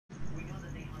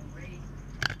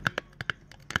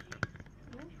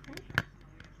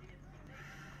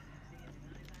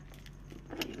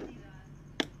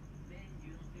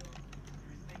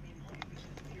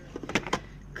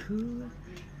ku.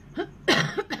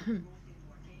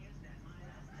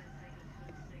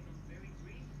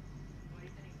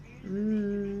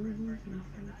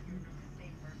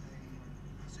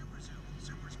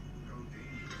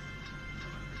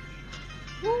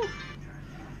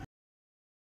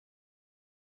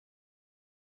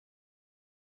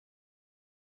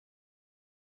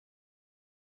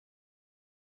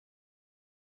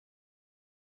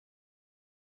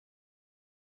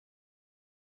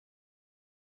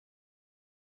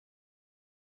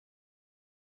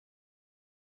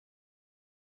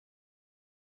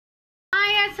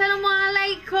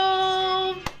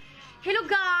 Assalamualaikum. Hello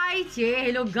guys.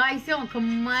 Hello guys yang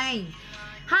kemai.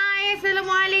 Hai,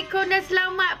 Assalamualaikum dan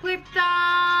selamat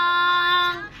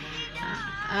petang.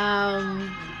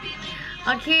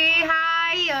 Okay,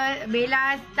 hai.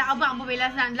 Bellaz, tak abang pun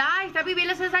Bellaz nak live. Tapi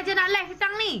Bellaz saja nak live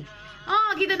petang ni.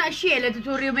 Kita nak share lah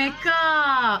tutorial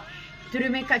makeup.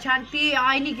 Tutorial makeup cantik.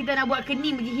 Ini kita nak buat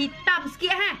kening bagi hitam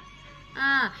sikit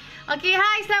Okay,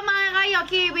 hai, selamat Hari Raya.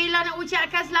 Okay, Bella nak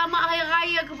ucapkan selamat Hari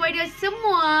Raya kepada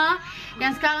semua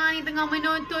yang sekarang ni tengah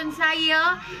menonton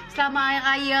saya. Selamat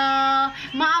Hari Raya.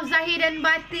 Maaf zahir dan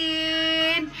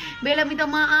batin. Bella minta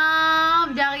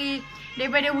maaf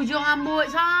daripada hujung rambut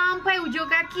sampai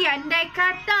hujung kaki. Andai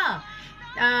kata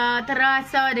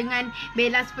terasa dengan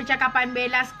Bellaz, percakapan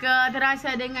Bellaz ke,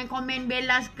 terasa dengan komen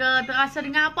Bellaz ke, terasa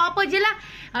dengan apa-apa je lah.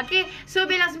 Okay, so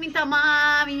Bellaz minta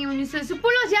maaf. Ini menyusul 10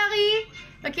 jari.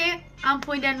 Okay,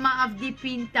 ampun dan maaf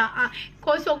dipinta.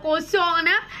 Kosong-kosong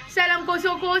nah. Salam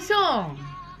kosong-kosong.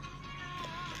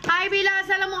 Hai Bella,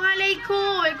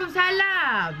 Assalamualaikum.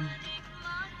 Waalaikumsalam.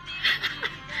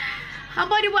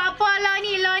 Hampa dia buat apa lah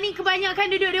ni? Lah ni kebanyakan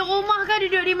duduk di rumah ke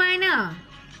duduk di mana?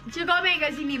 Cuba komen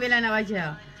kat sini Bella nak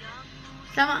baca.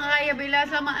 Selamat Hari Raya Bella,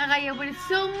 selamat Hari Raya kepada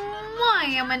semua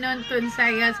yang menonton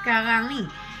saya sekarang ni.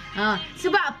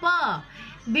 Sebab apa?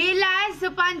 Bella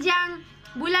sepanjang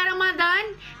bulan Ramadan,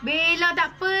 Bella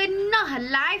tak pernah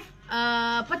live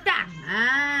petang.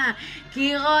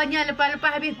 Kiranya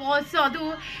lepas-lepas habis puasa tu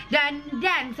dan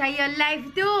saya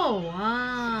live tu.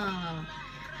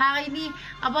 Hari ni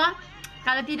apa?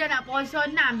 Kalau tidak nak puasa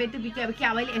 6, betul fikir-fikir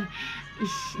balik.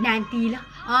 Nantilah.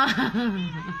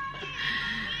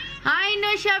 Hai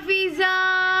Nasha Fiza.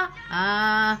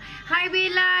 Hai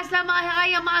Bella, selamat Hari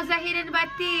Raya. Maaf zahir dan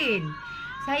batin.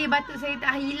 Saya batuk saya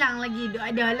tak hilang lagi.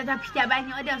 Ada lah tapi tak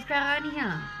banyak dah sekarang ni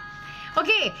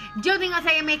Okay, jom tengok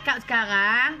saya makeup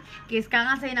sekarang. Okay,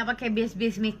 sekarang saya nak pakai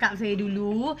base makeup saya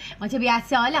dulu. Macam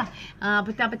biasalah.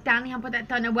 Petang-petang ni hampa tak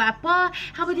tahu nak buat apa.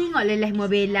 Hampa tengok lah MUA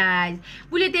Bellaz.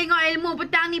 Boleh tengok ilmu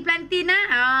petang ni pelantin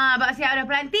abang siap dah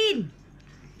pelantin.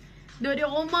 Duduk di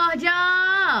rumah je.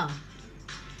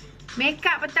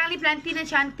 Makeup petang ni pelantin yang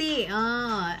cantik.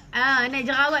 Nak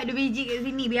jerawat 2 biji kat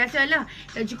sini. Biasalah.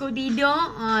 Tak cukup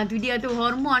tidur. Tu dia tu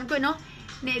hormon kot noh.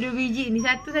 Naik 2 biji ni.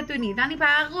 Satu-satu ni. Tang ni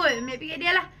parut. Ambil pergi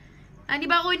dia lah. Ni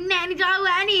baru naik ni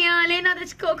jerawat ni. Lena tak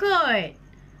cukup kot.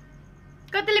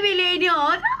 Kau terlebih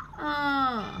Lena tak?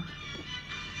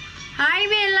 Hai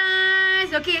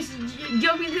Bellaz. Okay,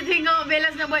 jom kita tengok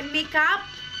Bellaz nak buat makeup.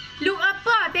 Look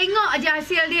apa? Tengok aja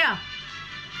hasil dia.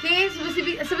 Okay,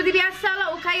 seperti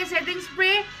biasalah Ukaya setting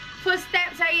spray. First step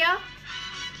saya.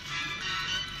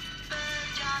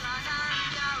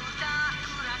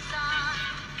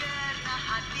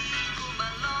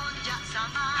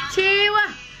 Cewa.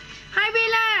 Hai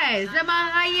Bellaz, selamat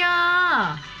Raya.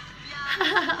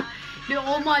 Duduk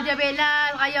rumah je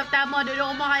Bellaz. Raya pertama duduk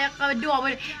rumah, raya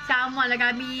kedua sama lah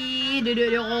kami duduk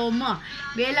di rumah.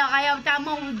 Bella raya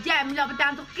pertama hujan pula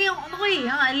petang tu keok tu.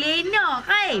 Lena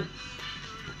kai.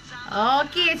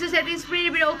 Okay, so setting spray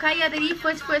daripada Ukaya tadi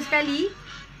first kali.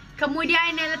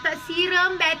 Kemudian nak letak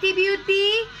serum Betty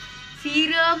Beauty.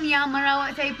 Serum yang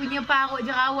merawat saya punya parut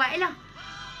jerawat lah.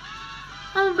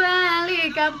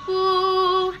 Balik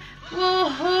kampung.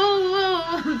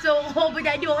 So,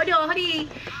 berjaduk dah ni.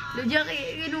 Lu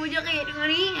jerit tengok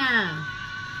ni.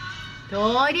 Tu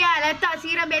dia letak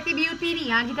serum Betty Beauty ni.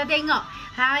 Kita tengok.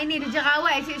 Hari ni dia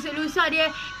jerawat. Esok lusa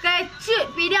dia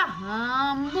kecut pidah.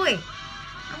 Amboi.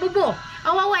 Bubuh.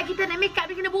 Awal-awal kita nak make up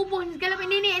ni kena bubuh. Segala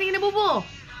nenek ni kena bubuh.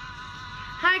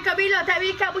 Hai Kak Bella, tak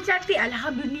make up pun cantik.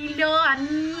 Alhamdulillah.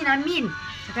 Amin.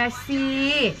 Terima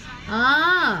kasih.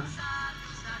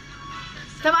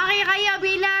 Selamat Hari Raya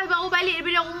Bella. Baru balik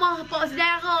daripada rumah pak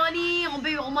saudara ni. Orang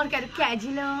pergi rumah dekat-dekat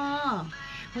je lah.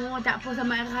 Tak apa,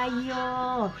 selamat Hari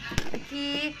Raya.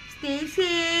 Okay, stay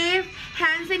safe.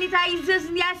 Hand sanitizer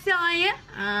sentiasa ya.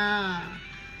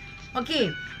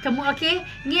 Okay.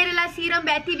 Ni adalah serum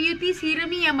Betty Beauty.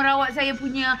 Serum ni yang merawat saya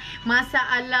punya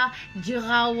masalah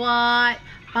jerawat,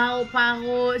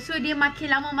 Parut-parut. So dia makin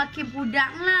lama makin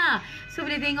pudak lah. So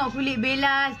boleh tengok kulit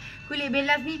Bellaz. Kulit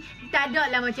Bellaz ni tak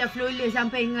ada lah macam flawless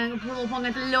sampai dengan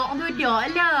dengan telur tu.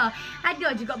 Tak lah. Ada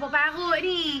juga parut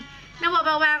ni. Nampak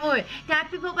parut?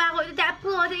 Tapi parut tu tak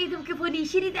apa. Itu pakai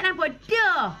foundation ni tak nampak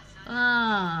dah.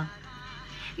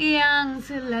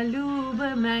 Yang selalu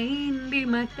bermain di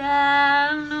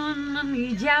mata nun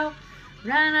hijau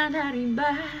rana dari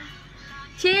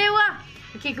cewa.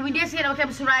 Okey, kemudian saya nak pakai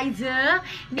moisturizer.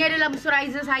 Ni adalah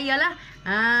moisturizer saya lah.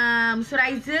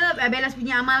 Moisturizer Bellaz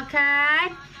punya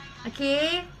amalkan.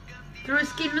 Okey. Terus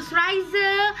skin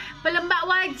moisturizer, pelembab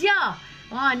wajah.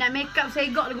 Nak make up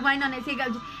segak lagu mana nak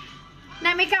segak.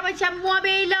 Nak make up macam MUA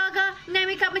Bellaz ke? Nak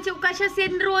make up macam Ukasha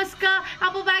Senrose ke?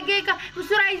 Apa bagai ke?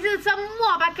 Moisturizer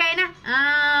semua pakai nah.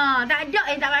 Tak ada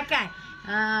tak pakai.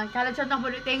 Kalau contoh pun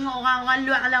duk tengok orang-orang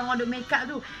luar lah, orang duk make up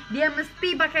tu, dia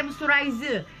mesti pakai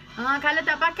moisturizer. Kalau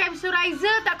tak pakai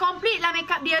moisturizer, tak complete lah make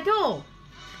up dia tu.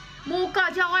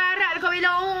 Muka macam orang Arab dekat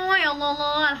Bella. Oh ya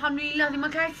Allah, Alhamdulillah, terima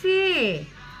kasih.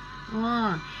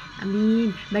 Amin.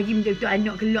 Bagi betul-betul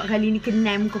anak keluar kali ni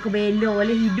kenal muka ke Bella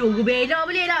lah. Hidung ke Bella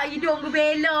boleh tak? Hidung ke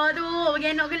Bella tu bagi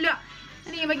anak keluar.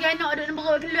 Ni bagi anak duduk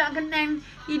perut keluar kenal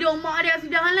hidung mak dia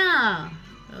sudah lah.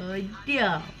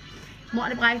 Dia.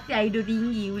 Mak dia perasan hidung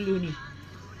tinggi boleh ni.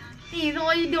 Ni so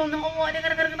hidung tu awak dia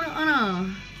kena-kena.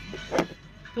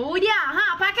 Tu dia.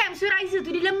 Pakai moisturizer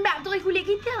tu dia lembab tu kulit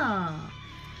kita.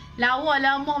 Lawa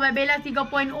lah Muah Bellaz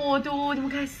 3.0 tu. Terima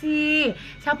kasih.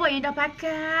 Siapa yang dah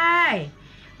pakai?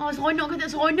 Seronok ke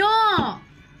tak seronok?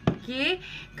 Okey.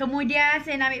 Kemudian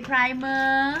saya nak ambil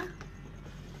primer.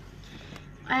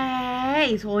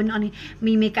 Seronok ni.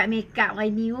 Make up hari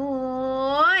ni.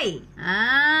 Oi.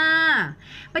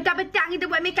 Petang-petang kita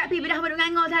buat make up pergi bedah badut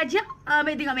ngangau saja.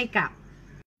 Baik tengok make up.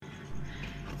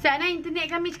 Sana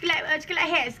internet kami cekelat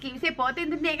hack sikit. Siapa tu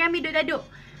internet kami duduk-duduk.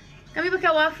 Kami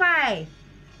pakai wifi.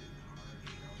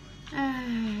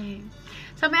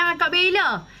 Sampai Kak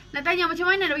Bella nak tanya macam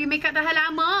mana nak bagi make up tahan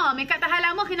lama. Make up tahan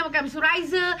lama kena pakai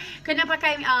moisturizer, kena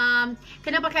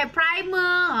pakai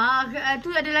primer.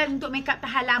 Tu adalah untuk make up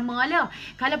tahan lama lah.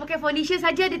 Kalau pakai foundation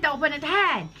saja dia tak apa nak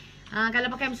tahan. Kalau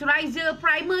pakai moisturizer,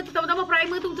 primer tu terutama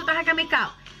primer tu untuk tahankan make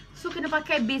up. So kena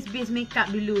pakai base make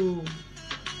up dulu.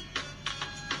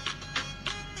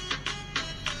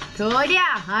 Tu dia.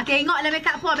 Tengoklah make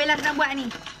up apa Bella nak buat ni.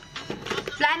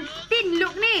 Plantin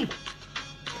look ni.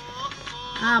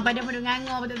 Pada penduduk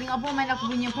ngangor betul tengok apa mana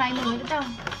aku punya primer tu tahu.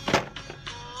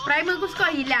 Primer aku suka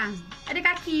hilang. Ada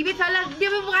kaki biasalah dia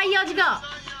beraya juga.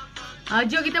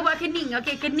 Jom kita buat kening.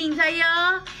 Okey, kening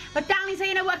saya. Petang ni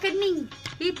saya nak buat kening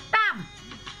hitam.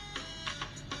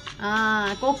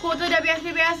 Koko tu dah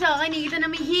biasa-biasa kan ni kita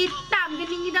nak ambil hitam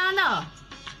kening kita dah.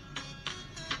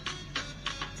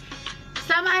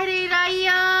 Selamat Hari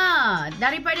Raya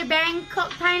daripada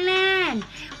Bangkok, Thailand.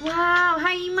 Wow,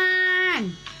 hai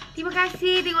Iman. Terima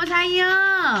kasih tengok saya.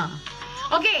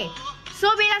 Okey.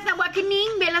 So Bellaz nak buat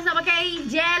kening, Bellaz nak pakai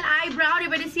gel eyebrow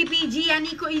daripada CPG yang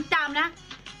ni kod hitam lah.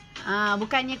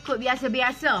 Bukannya kod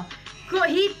biasa-biasa. Kod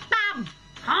hitam.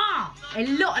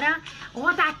 Elok dah.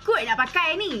 Orang takut nak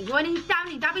pakai ni warna hitam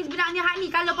ni. Tapi sebenarnya hak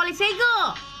ni kalau paling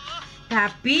sega.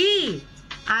 Tapi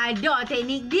ada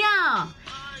teknik dia.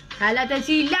 Kalau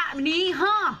tersilap ni,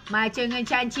 macam dengan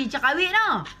canci cerawit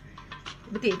tau.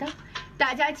 Betul tak?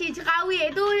 Tak canci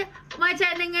cerawit tu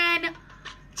macam dengan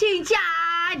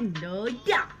cincang.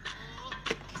 Dah.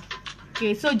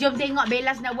 Okay, so jom tengok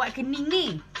Bellaz nak buat kening ni.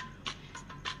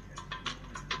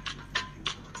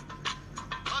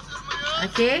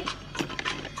 Okay.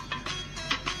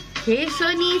 Okay, so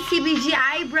ni CBG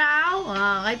eyebrow.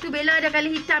 Itu Bella ada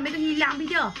kali hitam, itu hilang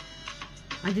dia.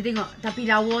 Jom tengok. Tapi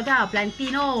lawa tau.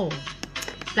 Plantino.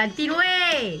 Plantino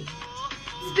weh.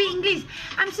 Speak English.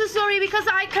 I'm so sorry because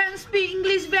I can't speak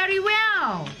English very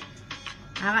well.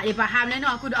 Harap dia faham lah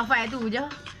no. Aku duk hafal tu je.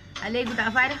 Alih aku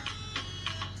tak hafal dah.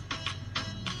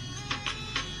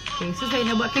 Okay, so saya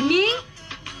nak buat kening.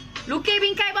 Lukis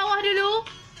bingkai bawah dulu.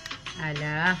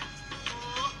 Alah.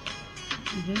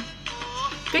 Okay.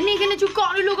 Kening kena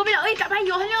cukup dulu kau bilang. Tak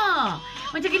payah lah.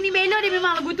 Macam kening Bella dia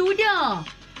memang lagu tu dia.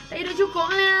 Tak payah cukup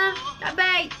lah. Tak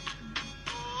baik.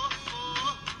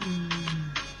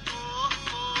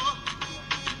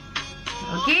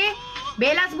 Okay.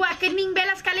 Bellaz buat kening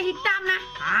Bellaz kala hitam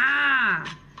lah.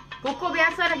 Koko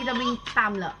biasa dah kita beri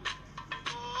hitam lah.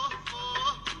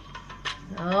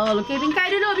 Oh, lukis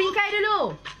bingkai dulu. Bingkai dulu.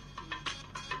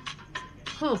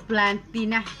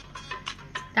 Plantin lah.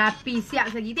 Tapi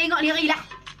siap lagi. Tengok diri lah.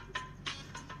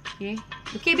 Okay.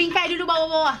 Lukis bingkai dulu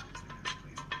bawah-bawah.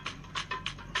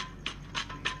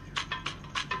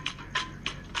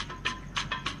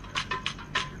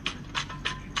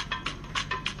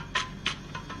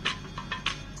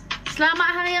 Selamat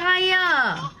Hari Raya.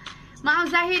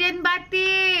 Maaf zahir dan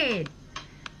batin.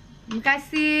 Terima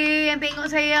kasih yang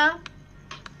tengok saya.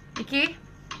 Okay.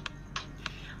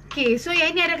 Okay, so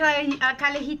yang ni ada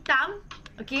color hitam.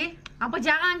 Okay. Apa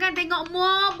jarang kan tengok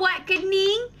MUA buat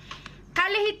kening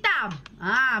color hitam.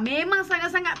 Memang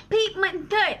sangat-sangat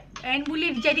pigmented. And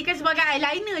boleh dijadikan sebagai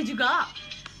eyeliner juga.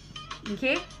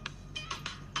 Okay.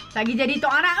 Lagi jadi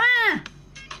Tok Arab lah.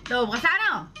 Tuh, perasan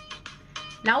tak?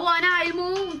 Lawa nak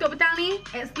ilmu untuk petang ni.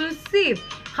 Eksklusif.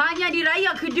 Hanya di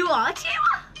raya kedua. Cik.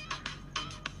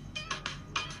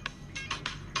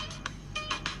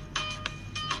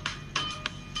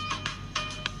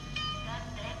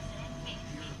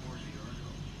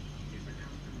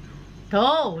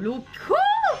 Tuh, look.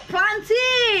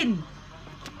 Plantin.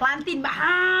 Plantin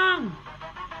bahang.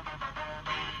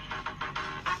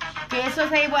 Okay, so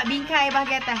saya buat bingkai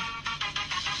bahagian atas.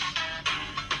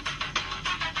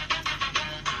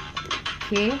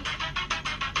 Okay.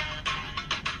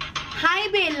 Hai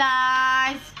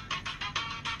Bellaz.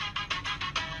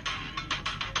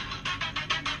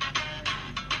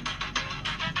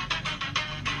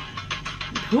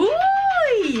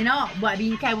 Hui, nak buat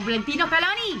bingkai berpelantino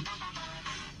kalau ni.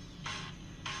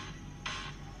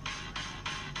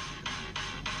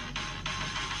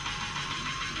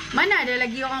 Mana ada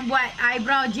lagi orang buat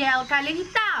eyebrow gel color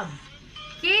hitam.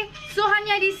 Okay. So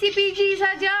hanya di CPG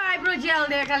saja eyebrow gel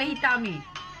dia color hitam ni.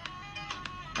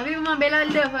 Tapi memang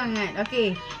Bella love sangat.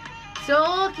 Okay.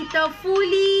 So kita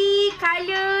fully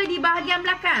color di bahagian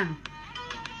belakang.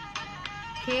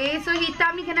 Okay. So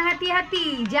hitam ni kena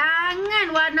hati-hati.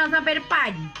 Jangan warna sampai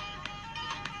depan.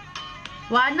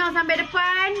 Warna sampai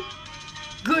depan.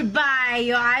 Goodbye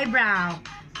your eyebrow.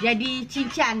 Jadi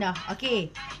cincang dah. Okay.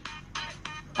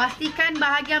 Pastikan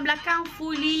bahagian belakang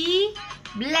fully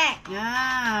black.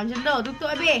 Macam tu.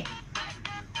 Tutup habis.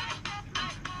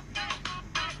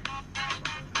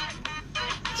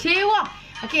 Cewa.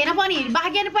 Okey, nampak ni.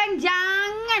 Bahagian depan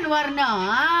jangan warna.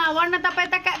 Warna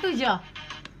tapai takat tu je.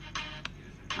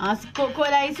 Kot-kot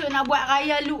lah esok nak buat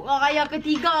raya look raya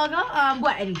ketiga ke.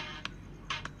 Buat ni.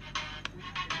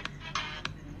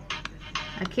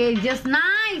 Okey, just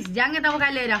nice. Jangan tambah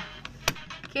colour dah.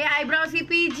 Okey, eyebrow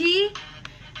CPG.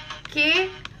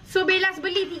 Okay. So Bellaz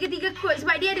beli 3 kod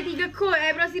sebab dia ada 3 kod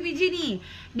eyebrow CPG ni.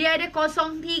 Dia ada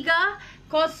 03,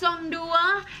 02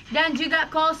 dan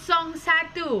juga 01.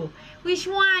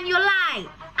 Which one you like?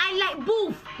 I like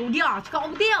both. Tu dia,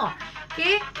 cakap betul dia.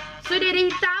 Okay. So dia ada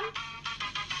hitam,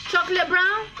 chocolate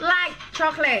brown, light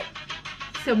chocolate.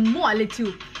 Semua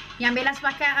lecu. Yang Bellaz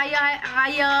pakai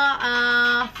raya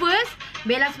first,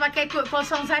 Bellaz pakai kod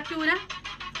 01 dah.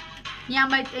 Yang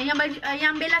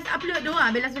Bellaz upload tu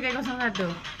Bellaz pakai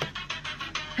 01.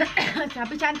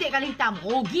 Tapi cantik kali hitam.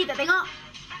 Rugi tak tengok.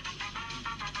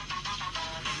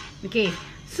 Okay.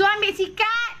 So ambil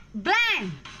sikat, blend.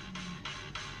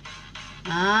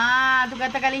 Tu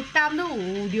kata kali hitam tu.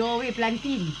 Dia weh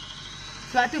plantin.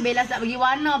 Sebab tu Bellaz tak bagi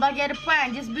warna bahagian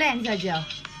depan. Just blend saja.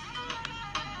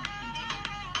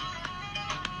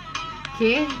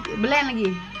 Okay. Blend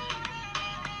lagi.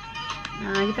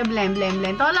 Kita blend.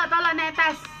 Tolak naik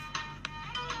atas.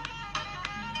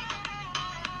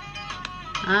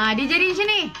 Dia jadi macam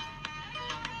ni.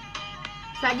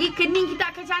 Lagi kening kita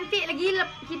akan cantik lagi.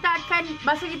 Kita akan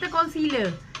basuh kita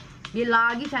concealer. Dia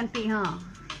lagi cantik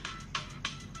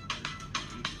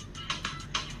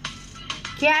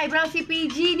Okay, eyebrow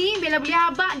CPG ni Bella beli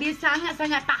habak. Dia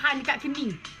sangat-sangat tahan dekat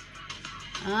kening.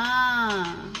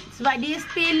 Sebab dia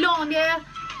stay long. Dia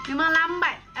memang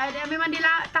lambat. Memang dia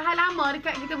tahan lama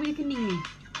dekat kita punya kening ni.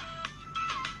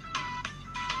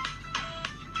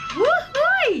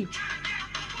 Wuhui.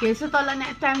 Okay, so tolak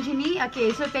next time macam ni. Okay,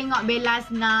 so tengok Bellaz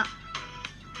nak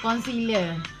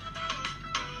concealer.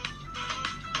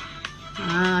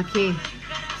 Okay.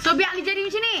 So biar dia jadi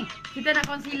macam ni. Kita nak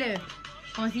concealer.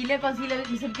 Concealer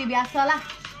seperti biasalah.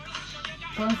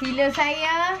 Concealer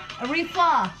saya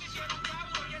Rifa.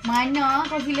 Mana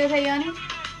concealer saya ni?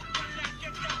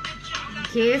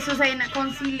 Okay, so saya nak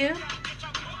concealer.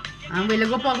 Boleh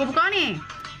aku buka ni.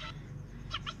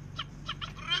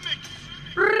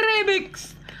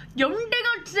 Remix. Jom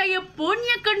tengok saya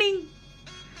punya kening.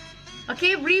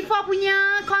 Okay, Rifa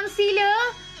punya concealer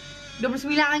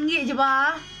RM29 je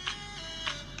bah.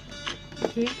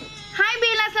 Okay. Hai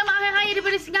Bella, selamat Hari Raya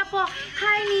daripada Singapura.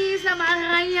 Hai ni, selamat Hari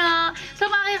Raya.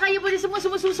 Selamat Hari Raya pada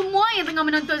semua yang tengah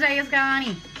menonton saya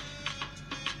sekarang ni.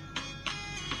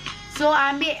 So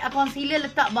ambil concealer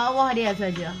letak bawah dia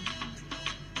saja.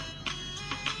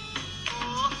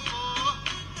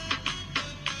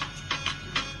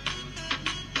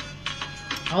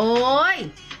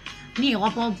 Oi. Ni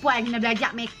orang perempuan kena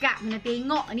belajar make up, kena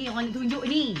tengok ni orang nak tunjuk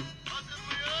ni.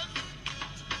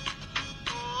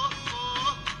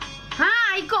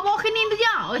 tengok bawah kening tu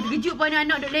je. Oh, terkejut pun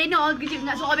anak duk lena. Terkejut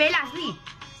ingat suara Bellaz ni.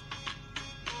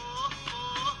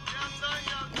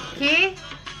 Okay.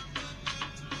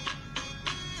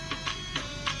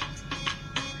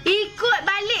 Ikut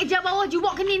balik je bawah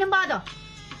jubuk kening nampak tu.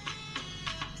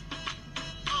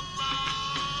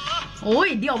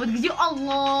 Oi, dia apa terkejut.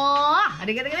 Allah.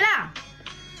 Ada kata lah.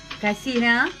 Kasih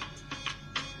lah.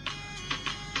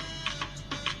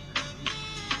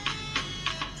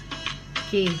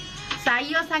 Okay.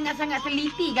 Saya sangat-sangat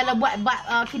teliti kalau buat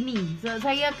kening. So,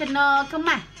 saya kena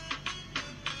kemas.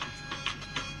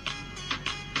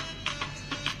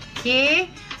 Okay.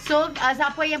 So,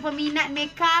 siapa yang peminat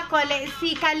makeup,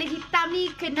 koleksi color hitam ni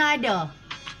kena ada.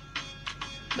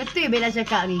 Betul Bella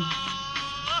cakap ni.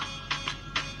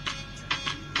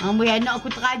 Amboi anak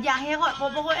aku terajah herot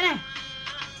perut-perut ni.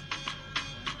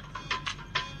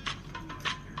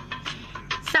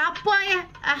 Siapa yang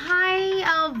hi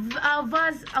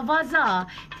Vaza.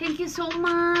 Thank you so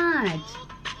much.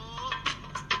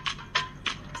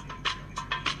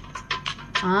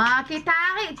 Okay,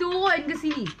 tarik turun ke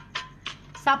sini.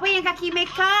 Siapa yang kaki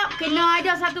makeup kena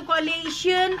ada satu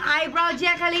collection eyebrow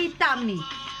gel color hitam ni.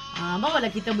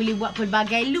 Barulah kita boleh buat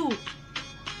pelbagai look.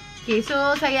 Okay, so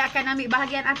saya akan ambil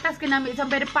bahagian atas, kena ambil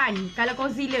sampai depan kalau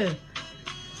concealer.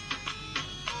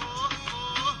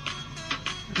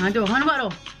 Tu, mana nampak tu?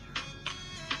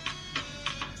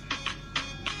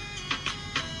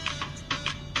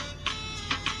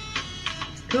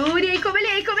 Tu dia, ikut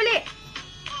balik.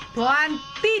 Tuan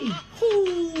Tin.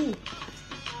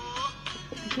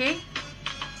 Okay.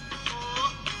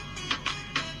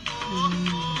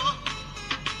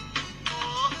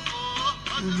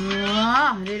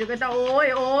 Dia kata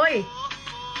oi. Oi.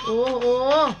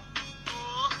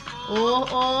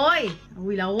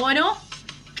 Ui lawa tu.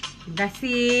 Terima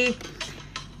kasih.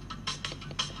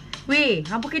 Weh,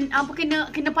 apa kena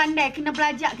pandai, kena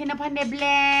belajar, kena pandai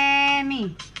blend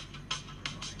ni.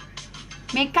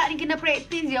 Makeup ni kena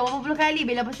praktis je berapa puluh kali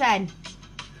Bella pesan.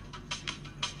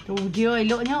 Tu dia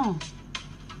eloknya.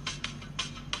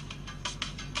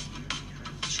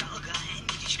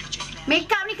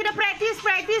 Makeup ni kena praktis.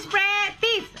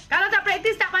 Kalau tak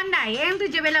praktis tak pandai. Yang tu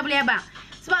je Bella boleh abang.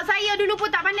 Sebab saya dulu pun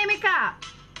tak pandai makeup.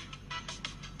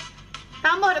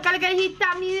 Tambah kalau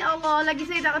hitam ni, Allah, lagi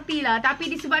saya tak reti lah. Tapi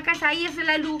disebabkan saya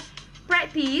selalu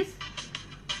praktis,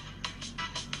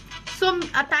 so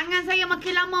tangan saya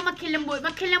makin lama makin lembut.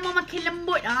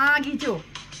 Gitu.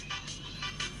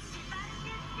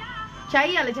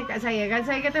 Percayalah cakap saya. Kalau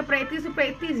saya kata praktis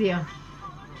je.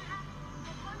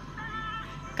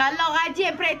 Kalau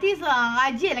rajin praktis lah,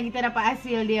 rajin lah kita dapat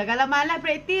hasil dia. Kalau malas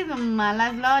praktis,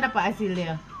 malas lah dapat hasil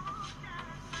dia.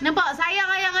 Nampak saya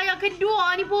raya-raya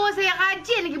kedua ni pun saya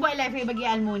rajin lagi buat live bagi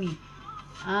Almo ni.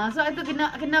 So itu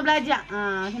kena belajar.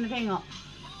 Kena tengok.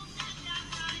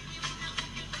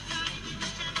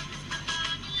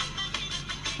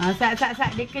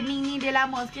 Sat dia kening ni dia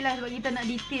lama sikit lah sebab kita nak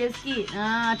detail sikit.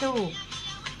 Tu.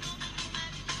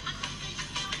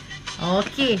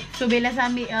 Okay, so Bella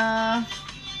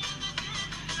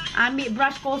ambil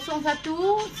brush kosong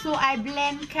satu. So I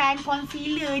blendkan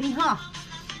concealer ni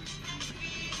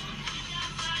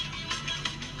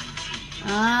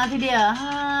tu dia.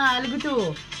 Lagu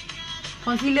tu.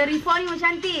 Concealer Rifa ni memang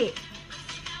cantik.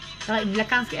 Tarik di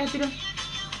belakang sikit tu.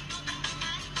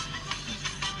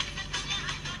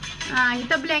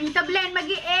 Kita blend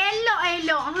bagi elok.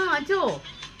 Tu.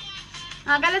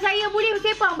 Kalau saya boleh,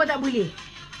 siapa hangpa tak boleh?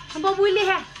 Hangpa boleh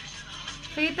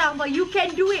Saya tahu hangpa, you can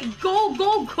do it. Go.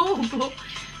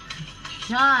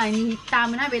 Ni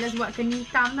hitam lah. Bella buat kening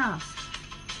hitam lah.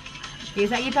 Okay,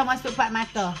 kita masuk part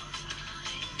mata.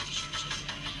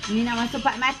 Ni nak masuk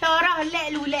part mata dah.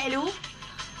 Let lu.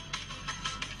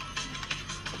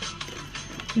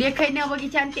 Dia kena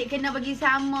bagi cantik, kena bagi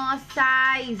sama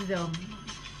saiz tu.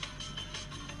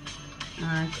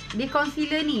 Dia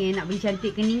concealer ni nak bagi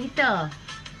cantik kening kita.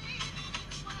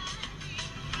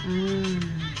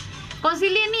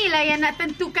 Concealer ni lah yang nak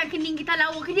tentukan kening kita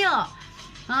lawa ke dia.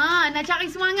 Nak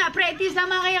cari semangat praktis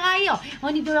sama raya-raya.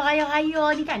 Ni tu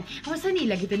raya-raya ni kan. Masa ni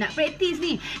lah kita nak praktis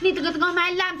ni. Ni tengah-tengah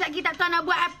malam saat kita tak tahu nak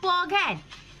buat apa kan.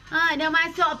 Dah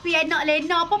masuk piano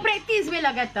lena apa praktis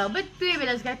Bella kata. Betul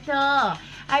Bella kata.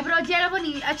 Eyebrow gel apa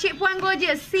ni? Cik Puan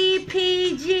Gorgeous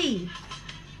CPG.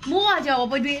 Murah je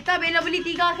berapa duit tak? Bella beli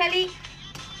 3 kali.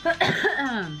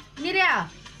 Ni dia.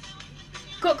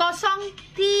 Kod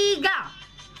 03.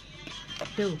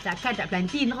 Tu, takkan tak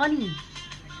pelantin kau ni.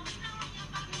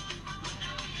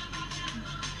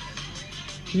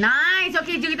 Nice.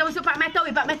 Okay, jom kita masuk part mata.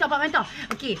 Part mata.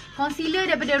 Okay, concealer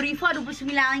daripada Rifa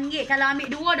RM29. Kalau ambil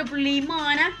 2, RM25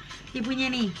 nah. Dia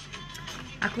punya ni.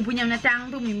 Aku punya binatang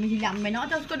tu memang hilang. Mana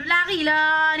tahu suka duk lari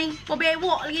lah ni.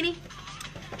 Bewok lagi ni.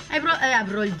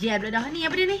 Eyebrow gel dah. Ni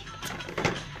apa dia ni?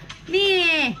 Ni.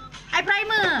 Eye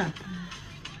primer.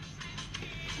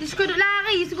 Dia suka duk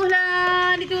lari. Sungguh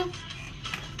lah ni tu.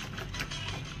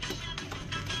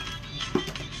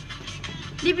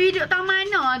 Dia pergi duduk tang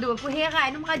mana tu? Aku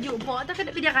heran. Dia merajuk pun. Tak kena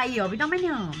pergi dia raya. Pergi tang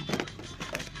mana?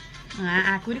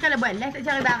 Aku ni kalau buat live tak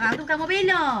cari barang tu kamu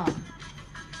bela.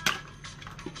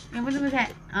 Yang pun tunggu set.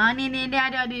 Ni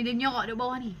dia ada. Dia nyorok di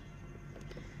bawah ni.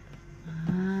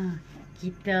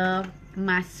 Kita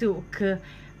masuk ke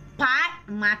part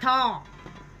mata.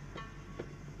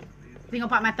 Tengok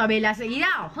part mata Bellaz lagi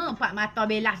tau. Part mata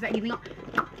Bellaz lagi tengok.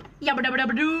 Ya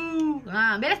bedu.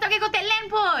 Bellaz tak pakai contact lens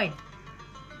pun.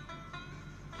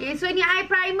 Okay, so ni eye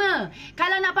primer.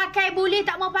 Kalau nak pakai boleh,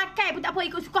 tak mau pakai pun tak apa,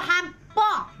 ikut suka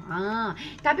hampa.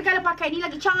 Tapi kalau pakai ni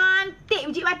lagi cantik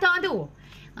biji mata tu.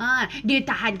 Dia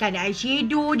tahankan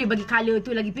eyeshadow, dia bagi colour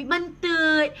tu lagi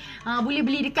pigmented. Boleh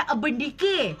beli dekat Urban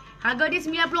Decay. Harga dia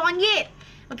RM90.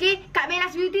 Okay, kat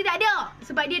Bellaz Beauty tak ada.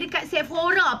 Sebab dia dekat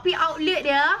Sephora. P outlet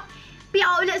dia. P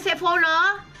outlet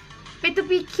Sephora.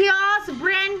 P2P kiosk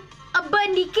brand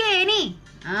Urban Decay ni.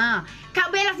 Kat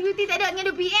Bellaz Beauty tak ada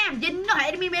dengan 2PM. Jenuh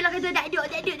admin Bella kata tak ada.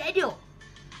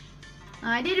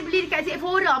 Dia beli dekat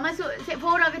Sephora. Masuk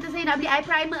Sephora kata saya nak beli eye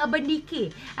primer Urban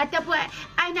Decay. Ataupun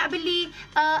I nak beli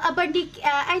Urban Decay,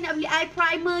 I nak beli eye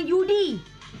primer UD.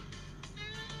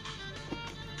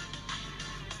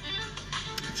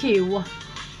 Cewa.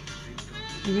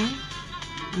 Ini.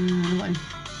 Nampak ni.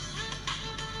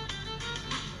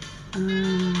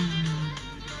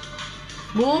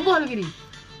 Boboh lagi ni.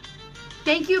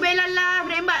 Thank you Bella lah.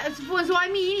 Rembat phone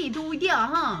suami ni. Tu dia.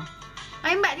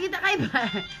 Rembat dia tak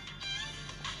rembat.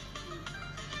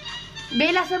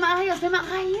 Bella selamat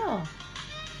raya.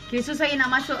 Okay, so saya nak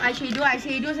masuk eyeshadow.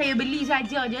 Eyeshadow saya beli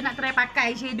saja je. Nak try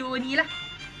pakai eyeshadow ni lah.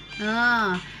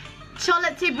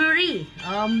 Charlotte Tilbury.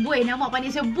 Amboi, nama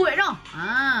pandai sebut tau.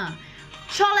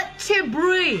 Charlotte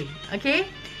Tilbury. Okay.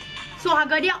 So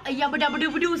harga dia yang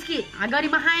berdu-berdu sikit. Harga dia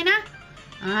mahal lah.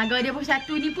 Harga dia pun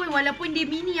satu ni pun walaupun dia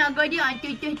mini, harga dia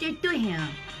tu ya.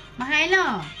 Mahal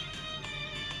lah.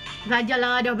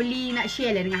 Sajalah dah beli nak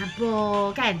share lah dengan apa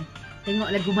kan.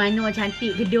 Tengok lagu mana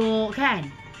cantik gedok kan.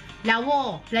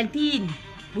 Lawa, pelantin.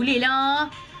 Boleh lah.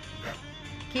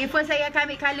 Okay, first saya akan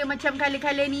ambil colour macam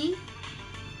colour-colour ni.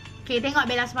 Okay, tengok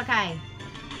Bellaz pakai.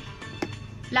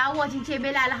 Lawa cincin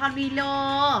Bella,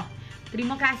 alhamdulillah.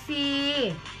 Terima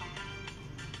kasih.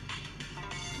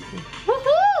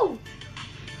 Woohoo!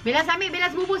 Bellaz ambil,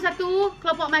 Bellaz bubuh satu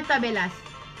kelopak mata Bellaz.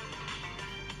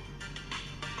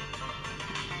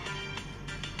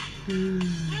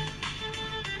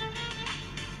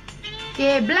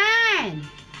 Okay, blend.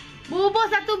 Bubuh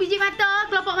satu biji mata,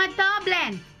 kelopak mata,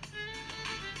 blend.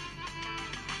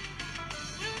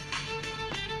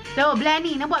 Tu, blend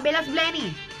ni. Nampak Bellaz blend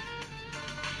ni?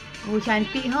 Oh,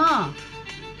 cantik ha.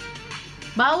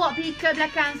 Bawa pergi ke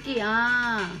belakang sikit.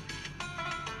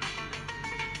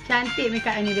 Cantik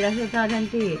makeup ni. Dia rasa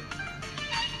cantik.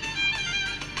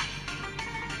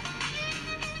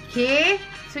 Okay.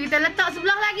 So, kita letak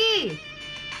sebelah lagi.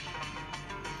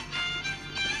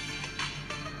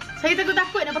 Saya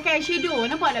takut-takut nak pakai eyeshadow.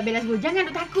 Nampak tak Bellaz buat?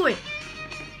 Jangan takut.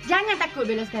 Jangan takut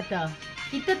Bellaz kata.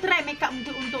 Kita try makeup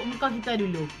untuk muka kita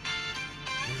dulu.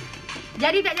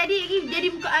 Jadi tak jadi lagi. Jadi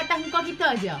muka atas muka kita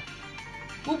je.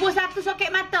 Bubuh satu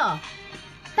soket mata.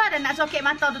 Tak ada nak soket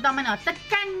mata tu tak mana.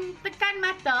 Tekan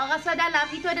mata. Rasa dalam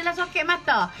itu adalah soket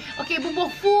mata. Okey, bubuh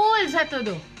full satu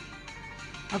tu.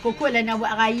 Aku kot lah nak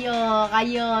buat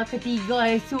raya ketiga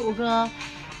esok ke.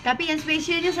 Tapi yang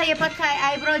specialnya saya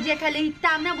pakai eyebrow gel colour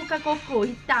hitam lah. Bukan koko.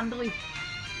 Hitam tu.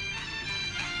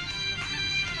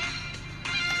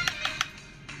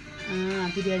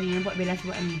 Tu dia ni. Nampak Bellaz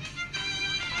buat ni.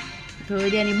 Tu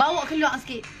dia ni. Bawa keluar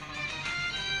sikit.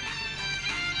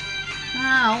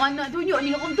 Orang nak tunjuk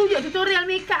ni. Orang tunjuk tutorial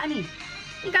makeup ni.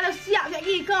 Ni kalau siap sekejap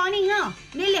lagi kau ni.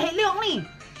 Ni leh-leh ni.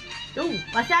 Tu.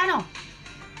 Pasal tu.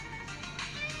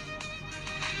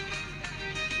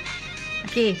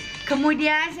 Okey.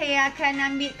 Kemudian saya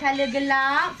akan ambil colour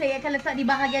gelap. Saya akan letak di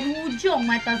bahagian hujung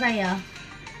mata saya.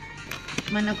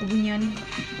 Mana aku punya ni?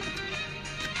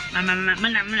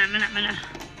 Mana?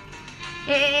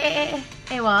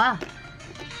 Wah.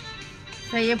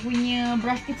 Saya punya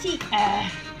brush kecil.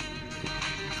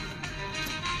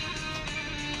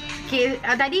 Okay,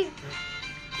 tadi.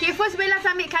 Okay, first Bellaz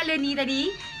ambil colour ni tadi.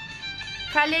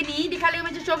 Colour ni, dia colour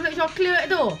macam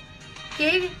coklat-coklat tu.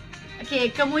 Okay.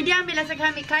 Okay, kemudian Bellaz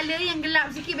akan ambil colour yang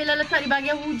gelap sikit. Bella letak di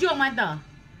bahagian hujung mata.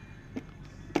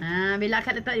 Bella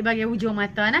akan letak di bahagian hujung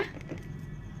mata nah.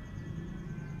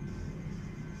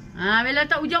 Bella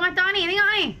letak hujung mata ni. Tengok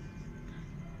ni.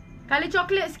 Color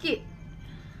coklat sikit.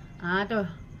 Tu.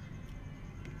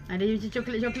 Ada macam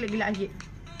coklat-coklat gelap sikit.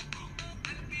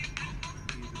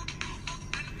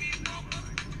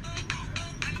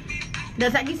 Dah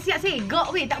lagi siap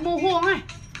segak weh. Tak bohong lah.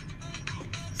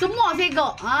 Semua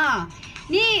segak.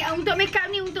 Ni untuk makeup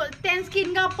ni, untuk tan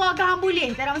skin ke apa ke hang boleh.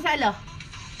 Tak ada masalah.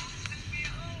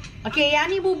 Okey, yang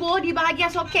ni bubuh di bahagian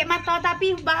soket mata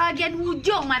tapi bahagian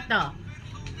hujung mata.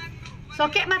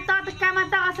 Soket mata, tekan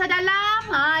mata rasa dalam.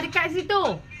 Dekat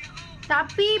situ.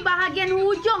 Tapi bahagian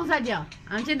hujung saja.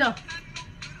 Macam tu.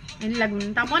 Ini lagu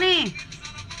tambah ni.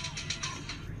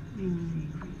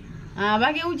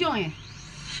 Bahagian hujung je.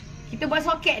 Kita buat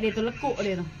soket dia tu, lekuk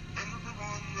dia tu.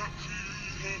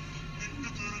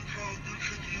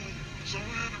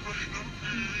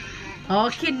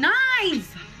 Okay,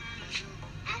 nice.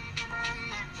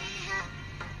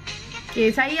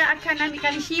 Okay, saya akan ambil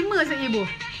kali shimmer saja, ibu.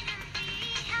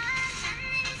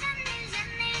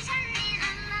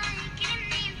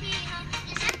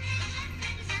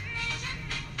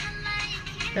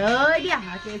 Tu dia.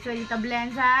 Okay, so kita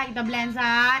blend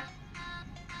sat.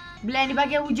 Blend di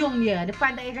bahagian hujung dia.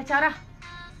 Depan tak payah kacau dah.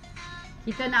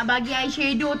 Kita nak bagi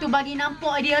eyeshadow tu bagi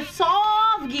nampak dia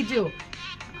soft gitu.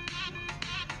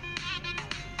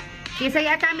 Okay,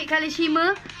 saya akan ambil colour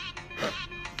shimmer.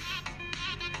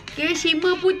 Okay,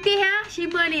 shimmer putih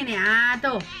shimmer ni.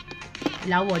 Tu.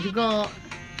 Lawa juga.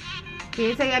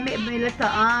 Okay, saya ambil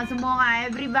letak. Semua orang.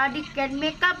 Everybody can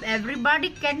make up.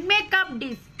 Everybody can make up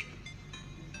this.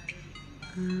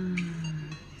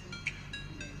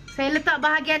 Saya letak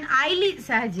bahagian eyelid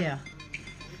saja.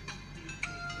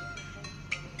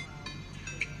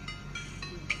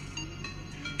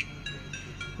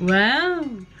 Wow,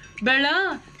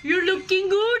 Bella, you're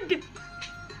looking good.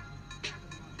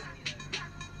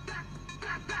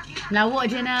 Lawak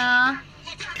je nak.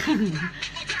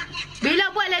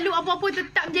 Bella buat lalu apa-apa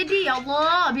tetap jadi. Ya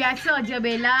Allah, biasa je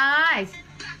Bellaz.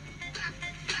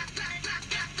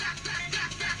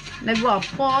 Lagu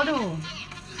apa tu?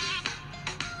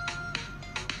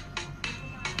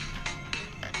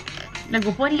 Lagu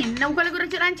apa ni? Nak buka lagu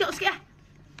rancak-rancak sikit lah.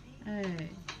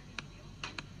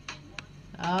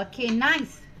 Okay,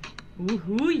 nice.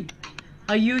 Uhui.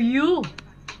 Ayuyu.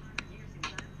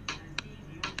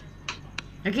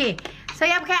 Okay,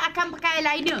 saya akan pakai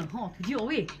eyeliner. Tu je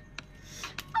weh.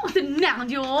 Senang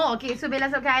je. Okay, so Bella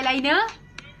pakai eyeliner.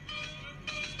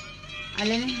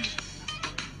 Eyeliner.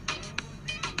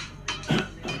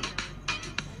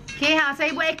 Okay, saya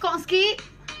buat ekor sikit.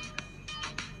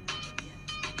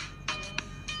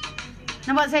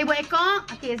 Nampak saya buat ekor?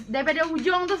 Okay, daripada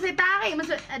hujung tu saya tarik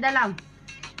masuk dalam.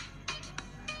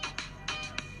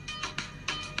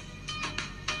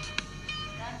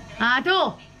 Tu.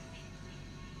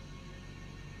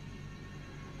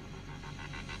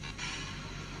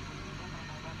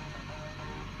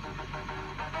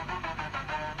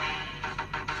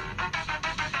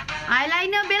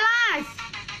 Eyeliner Bellaz.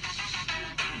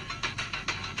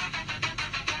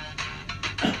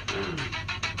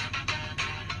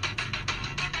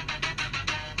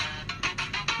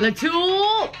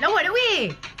 Lecuk. Lawak dah weh.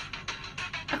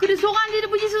 Aku dah seorang je, dia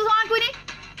puji seorang aku ni.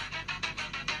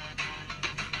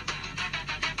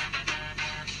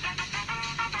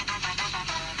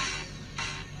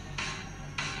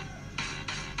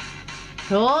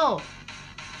 Tu.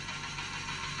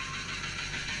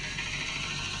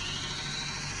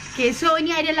 Okay, so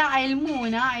ni adalah ilmu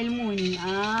ni.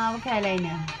 Pakai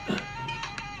eyeliner.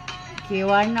 Okay,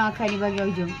 warna akan di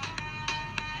bahagian hujung.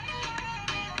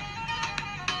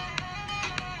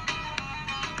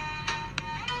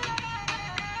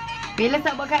 Bella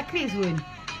tak buat kat crease pun.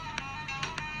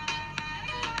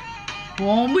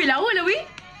 Boleh lawa lah weh.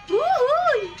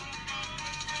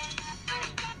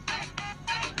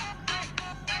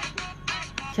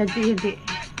 Cantik.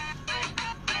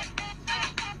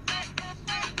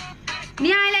 Ni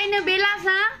eyeliner Bellaz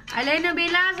Eyeliner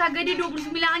Bellaz harga dia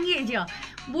RM29 je.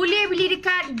 Boleh beli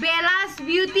dekat Bellaz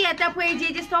Beauty ataupun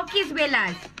AJJ Stockist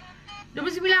Bellaz.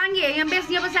 RM29. Yang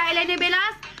bestnya pasal eyeliner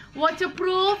Bellaz,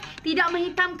 waterproof, tidak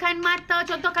menghitamkan mata.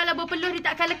 Contoh kalau berpeluh dia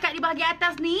tak akan lekat di bahagian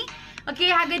atas ni.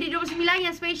 Okey, harga dia RM29.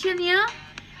 Yang specialnya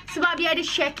sebab dia ada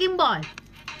shaking ball.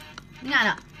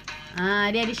 Ingat tak?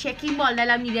 Dia ada shaking ball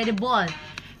dalam ni. Dia ada ball.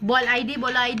 Ball ideal,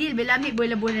 bola ideal. Bella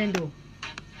ambil bola tu.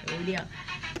 Tu dia.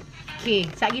 Okey,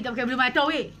 sekejap kita pakai bulu mata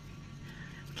weh.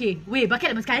 Okey, weh,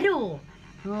 pakai mascara.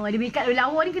 Ada makeup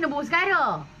lawa ni kena bawa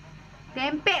mascara.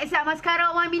 Tempek siap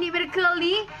mascara One Minute Miracle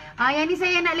ni. Yang ni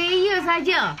saya nak layer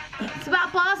saja.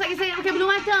 Sebab apa? Sebab saya nak pakai bulu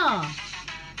mata.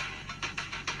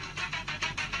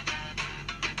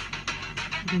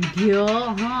 Dia,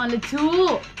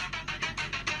 lecuk.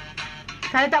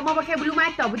 Kalau tak mau pakai bulu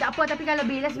mata pun tak apa. Tapi kalau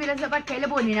Bellaz nak pakai lah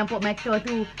boleh nampak mata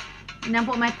tu.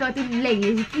 Nampak mata tu leng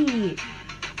je sikit.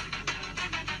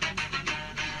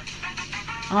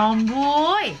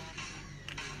 Amboi.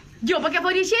 Jom pakai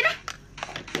foundation lah.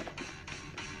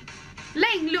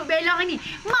 Leng look Bellaz ni.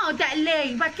 Mau tak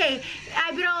leng pakai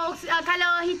eyebrow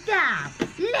kalau hitam?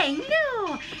 Leng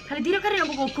look. Kalau tidak kan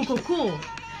nak koko.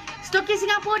 Stokin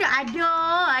Singapura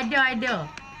dah ada.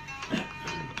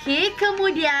 Okey,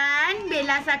 kemudian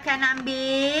Bellaz akan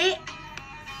ambil.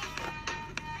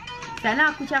 Salah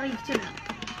aku cari celok.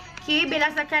 Okey,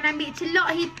 Bellaz akan ambil celok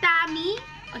hitam ni.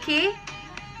 Okey.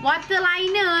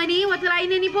 Waterliner ni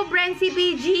pun brand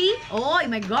CPG. Oh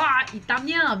my god,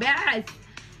 hitamnya best.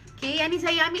 Okey, yang ni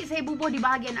saya ambil, saya bubuh di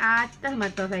bahagian atas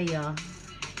mata saya.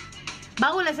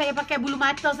 Barulah saya pakai bulu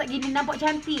mata segini, nampak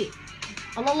cantik.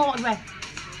 Allahu Akbar.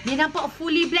 Dia nampak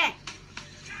fully black.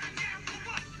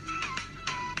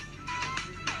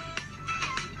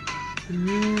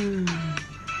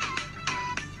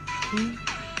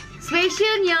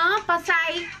 Specialnya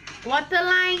pasal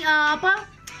waterline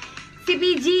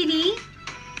CPG ni,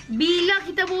 bila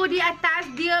kita bawa di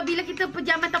atas, dia bila kita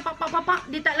pejam mata papak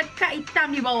dia tak lekat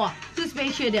hitam di bawah. Tu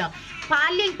special dia.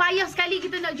 Paling payah sekali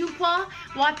kita nak jumpa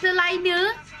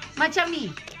waterliner macam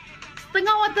ni.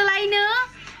 Setengah waterliner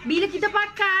bila kita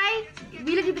pakai,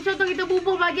 bila kita contoh kita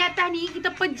bubuh bahagian atas ni, kita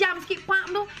pejam sikit pump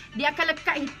tu, dia akan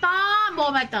lekat hitam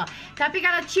bawah mata. Tapi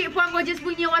kalau Cik Puan Gorgeous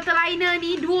punya waterliner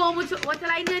ni, dua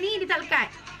waterliner ni dia tak lekat.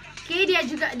 Okay, dia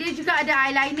juga ada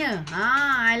eyeliner.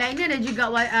 Eyeliner dan juga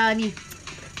ni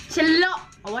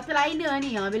celok waterliner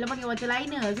ni. Bila pakai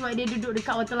waterliner sebab dia duduk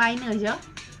dekat waterliner je.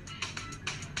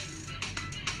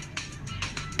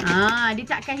 Dia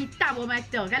takkan hitam bawah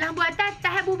mata. Kalau hamba atas,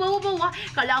 tahan bawah.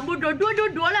 Kalau hamba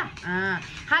dua-dua lah.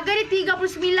 Harga dia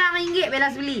RM39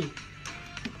 Bellaz beli.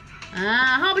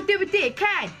 Betul-betul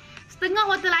kan? Setengah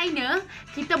waterliner,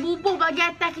 kita bubuh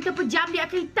bahagian atas, kita pejam, dia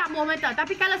akan hitam bawah mata.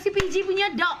 Tapi kalau CPG punya,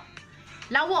 dok.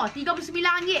 Lawa,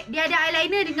 RM39. Dia ada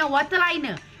eyeliner dengan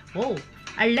waterliner. Oh,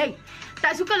 I like.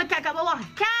 Tak suka lekat kat bawah.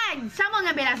 Kan? Sama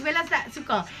dengan Bellaz. Bellaz tak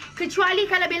suka. Kecuali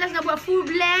kalau Bellaz nak buat full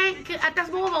black, ke atas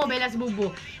bawah baru Bellaz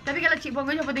bubuh. Tapi kalau Cik Puan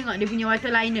Gorgeous apa tengok dia punya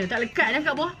waterliner. Tak lekat dah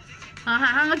kat bawah.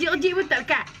 Hang rejik-rejik pun tak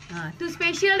lekat. Tu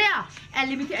special dia. And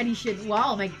limited edition.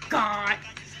 Wow, my god.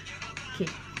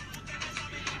 Okay.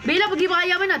 Bella pergi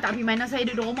beraya mana? Tak pergi mana, saya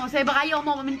duduk rumah. Saya beraya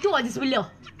rumah mentua je sebelah.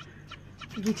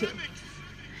 Gitu.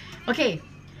 Okay.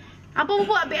 Apa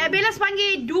buat? Bellaz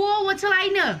panggil dua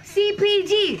waterliner.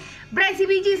 CPG. Brand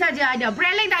CPG saja ada.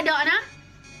 Brand lain tak ada, nah.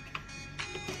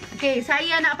 Okay,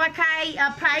 saya nak pakai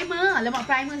primer. Alamak,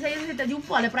 primer saya tak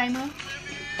jumpa lah primer.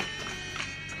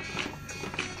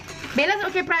 Bellaz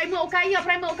okay primer Okaya.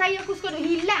 Primer Okaya aku suka duk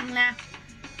hilang lah.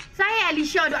 Saya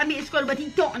Alicia duk ambil suka buat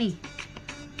TikTok ni.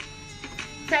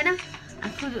 Sana.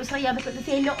 Aku duk saya dekat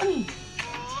terselok ni.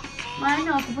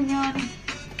 Mana aku punya ni?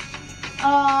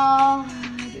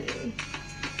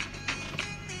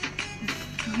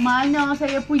 Mana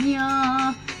saya punya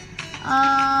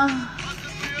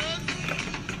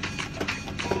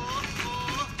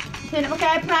saya nak pakai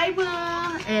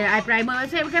eye primer.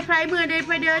 Saya pakai primer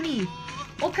daripada ni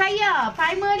Okaya.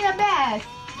 Primer dia best.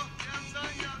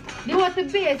 Dia water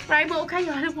base. Primer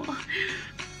Okaya.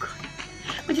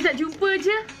 Macam tak jumpa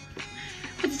je.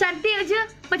 Macam cantik je.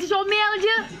 Macam comel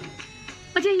je.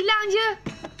 Macam hilang je.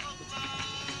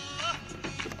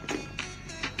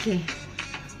 Okay.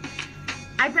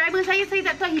 Eye primer saya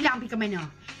tak tahu hilang pergi ke mana.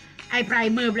 Eye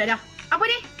primer pula dah. Apa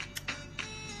ni?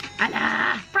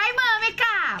 Alah, primer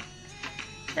makeup.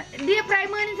 Dia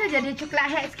primer ni saja, dia coklat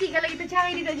hat sikit. Kalau kita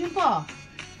cari dia tak jumpa.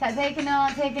 Tak, saya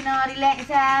kena relax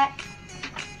sat.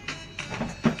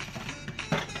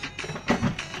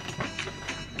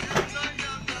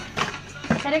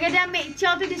 Kadang-kadang make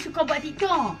chow tu dia suka buat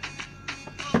TikTok.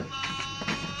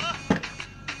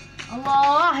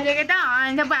 Allah, dia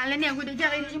kata, nampak lah ni aku dah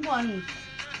cari dia jumpa ni.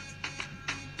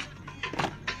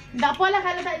 Tak apalah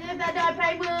kalau tak ada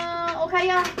primer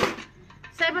Okaya.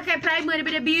 Saya pakai primer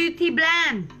daripada Beauty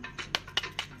Blend.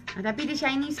 Tapi dia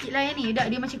shiny sikit lah yang ni.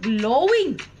 Dia macam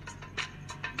glowing.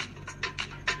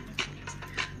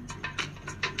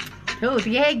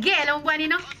 Terhegel lah perempuan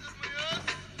ni no.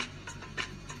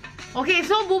 Okay,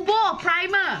 so bubuh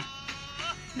primer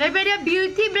daripada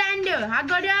Beauty Blender.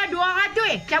 Harga dia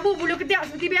RM200. Cabut bulu ketiak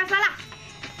seperti biasalah.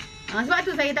 Sebab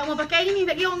tu saya tak mau pakai ni.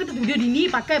 Tak kira orang kata tu dia ni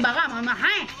pakai barang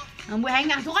mahal. Buat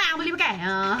hangat seorang boleh pakai.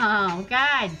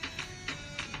 Bukan.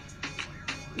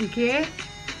 Okay.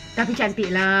 Tapi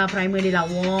cantik lah. Primer dia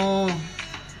lawa.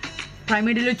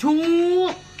 Primer dia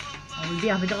lecuk.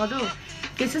 Biar macam tu.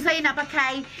 Okay, so saya nak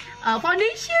pakai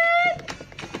foundation.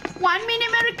 1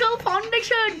 Minute Miracle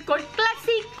Foundation. Gold Class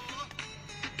klasik.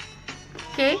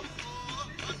 Okay.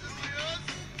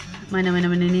 Mana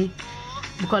ni.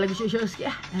 Buka lagi syok-syok sikit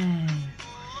lah.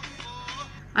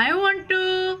 I want to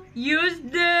use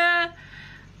the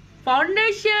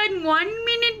foundation 1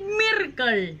 Minute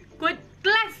Miracle Quote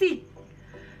Classic.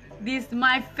 This is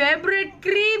my favorite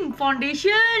cream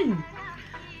foundation.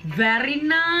 Very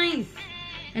nice.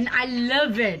 And I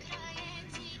love it.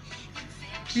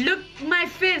 Look my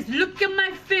face. Look at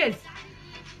my face.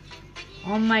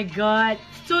 Oh my god.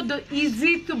 So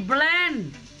easy to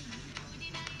blend.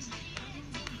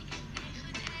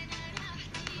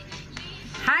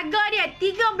 Harga dia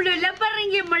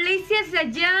RM38 Malaysia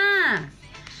saja.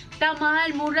 Tak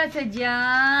mahal, murah saja.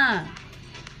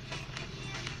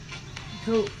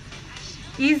 So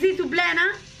easy to blend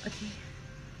Okay.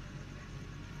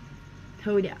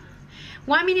 Tu dia.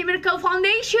 1 Minute Miracle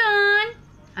Foundation.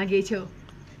 Okay, cu.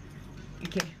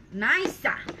 Okay. Nice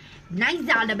Nice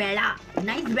the Bella.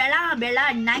 Nice Bella.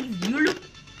 Nice. You look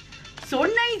so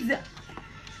nice.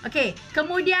 Okay.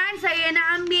 Kemudian saya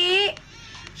nak ambil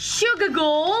Sugar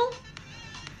Gold.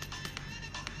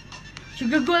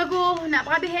 Sugar Gold aku nak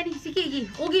habis ni. Sikit lagi.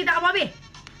 Okey, tak habis.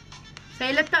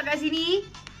 Saya letak kat sini.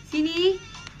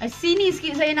 Sini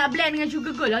sikit saya nak blend dengan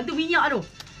Sugar Gold. Tu minyak tu.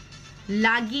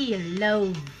 Lagi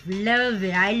love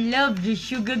it. I love the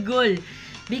Sugar Gold.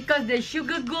 Because the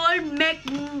Sugar Gold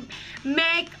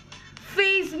make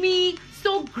face me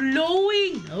so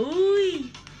glowing.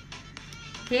 Oi.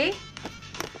 Okay.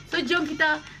 So jom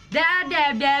kita dab.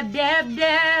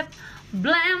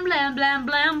 Blam.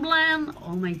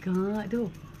 Oh my god tu.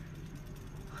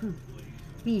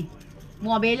 Ni.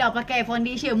 MUA Bellaz pakai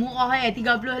foundation murah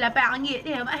RM38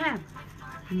 dia mahal.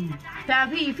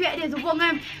 Tapi efek dia sopang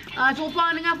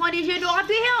dengan foundation RM200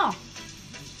 ya.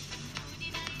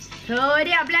 So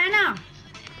dia blend lah.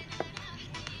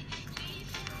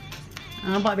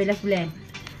 Nampak Bellaz blend.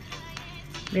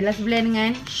 Bellaz blend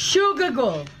dengan Sugar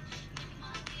Gold.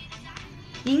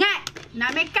 Ingat,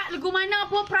 nak make up lagu mana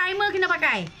pun primer kena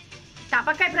pakai. Tak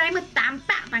pakai primer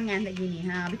tampak tangan tak gini.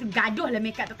 Betul gaduh lah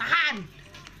make up tak tahan.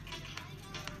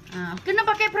 Kena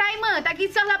pakai primer. Tak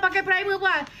kisahlah pakai primer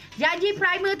pun. Janji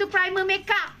primer tu primer make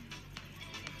up.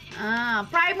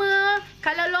 Primer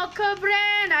kalau local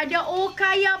brand ada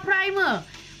Okaya primer.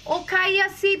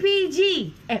 Okaya CPG.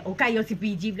 Okaya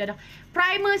CPG pula dah.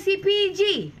 Primer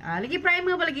CPG. Lagi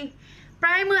primer apa lagi?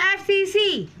 Primer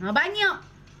FCC. Banyak.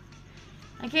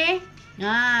 Okay.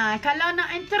 Kalau nak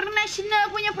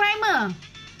international punya primer.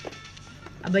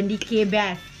 Abang DK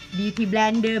best. Beauty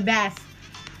Blender best.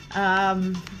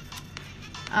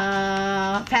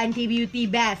 Fenty Beauty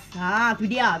best. Tu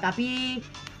dia. Tapi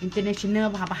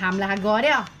international faham lah harga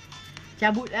dia.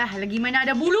 Cabut lah. Lagi mana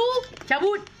ada bulu,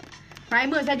 cabut.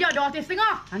 Primer saja RM250.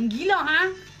 Gila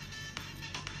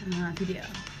tu dia.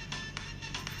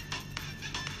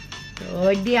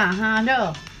 Tu dia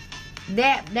tu.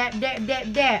 Dab.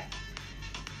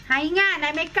 Ingat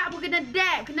nak make up pun kena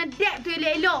dab. Kena dab tu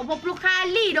elok-elok. Berpuluh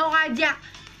kali dah orang ajak.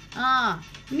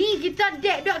 Ni kita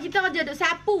dab dah. Kita aja duk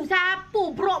sapu.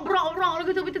 Brok.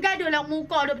 Lagu tu betul gaduh lah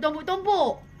muka duk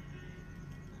bertumpuk-tumpuk.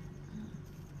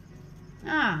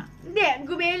 Dab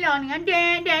gue Bella ni kan.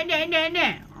 Dab.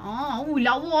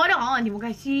 Lawa dah. Terima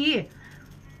kasih.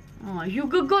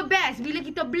 Sugar Gold best. Bila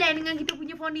kita blend dengan kita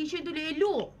punya foundation tu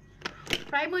elok.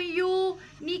 Primer you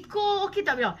Nico okey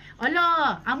tak Bella?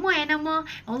 Alah, Amoy nama.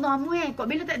 Allah Amoy. Kok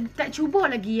Bella tak cuba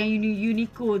lagi yang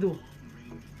Unico tu.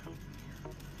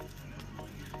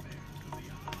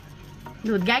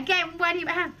 Tu gagal buat ni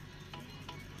faham.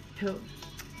 Tu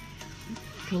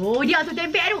dia tu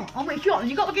tempek tu. Amoy syok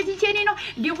juga pakai cincin ni no.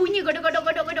 Dia bunyi godok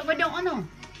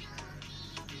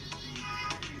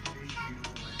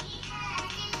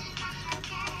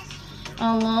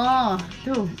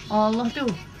tu. Allah tu.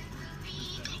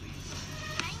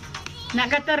 Nak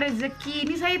kata rezeki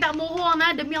ni saya tak bohong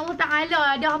demi Allah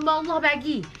Ta'ala. Ada hamba Allah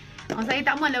bagi. Saya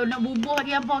tak mahu nak bubuh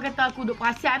lagi apa kata aku duk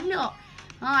perasan tak.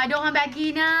 Ada orang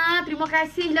bagi nak. Terima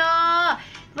kasih lah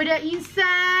pada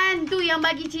insan tu yang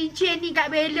bagi cincin ni kat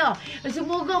Bella.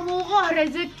 Semoga murah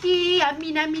rezeki.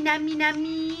 Amin.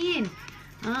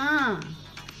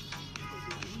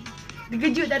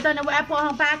 Terkejut tak tahu nak buat apa.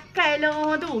 Orang pakai lah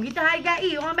orang tu. Kita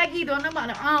hargai orang bagi tu.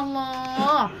 Nampak tak?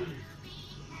 Allah.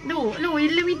 Lu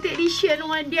limited edition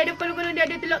orang. Dia ada kalau dia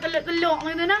ada telok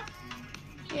gitu nah.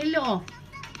 Elok.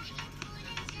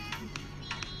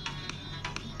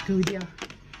 Tu dia.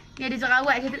 Ni ada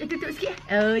jerawat tutup sikit.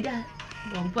 Dah.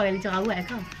 Perempuan ada jerawat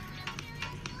kau.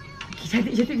 Okay,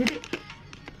 cantik.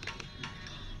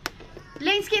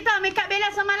 Lain sikit tau make up Bella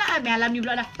semalam. Malam ni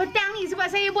pula dah. Petang ni sebab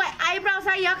saya buat eyebrow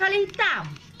saya colour hitam.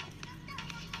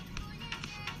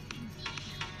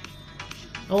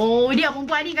 Oh, dia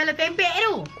perempuan ni kalau tempek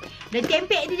tu. Dan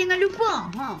tempek tu jangan lupa.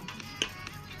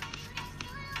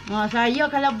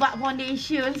 Saya kalau buat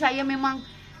foundation, saya memang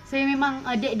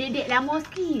dek lama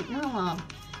sikit.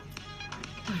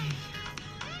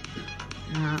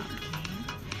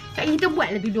 Tak kita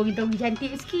buatlah tudung kita pergi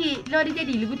cantik sikit. Lah dia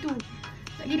jadi lagu tu.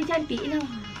 Tak jadi cantik lah.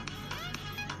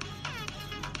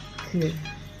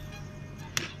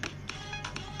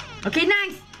 Okay,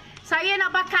 nice. Saya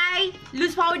nak pakai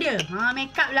loose powder.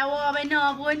 Makeup lawa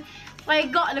mana pun.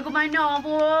 Segak lagu mana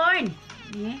pun.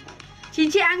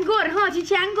 Cincin anggur.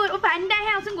 Cincin anggur. Oh,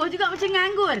 pandai sungguh juga macam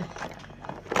anggur.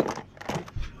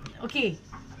 Okay.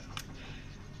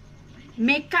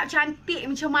 Makeup cantik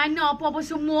macam mana apa-apa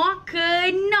semua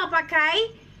kena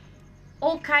pakai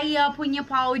Okaya punya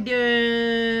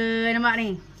powder. Nampak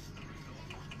ni?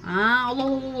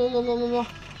 Allah.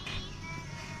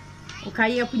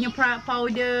 Okaya punya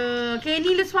powder. Okay,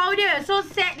 ni loose powder. So,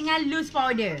 set dengan loose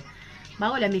powder.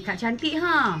 Barulah makeup cantik,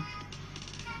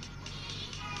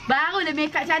 Barulah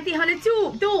makeup cantik,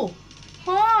 lecup tu.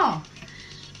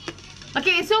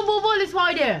 Okay, so bubur loose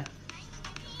powder.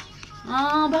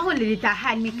 Barulah dia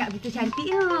tahan makeup kita cantik,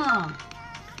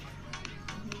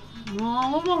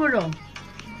 Bubur.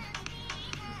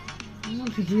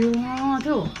 Tu dia,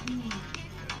 tu.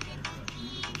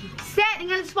 Set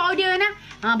dengan loose powder nah.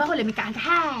 Barulah makeup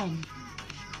tahan.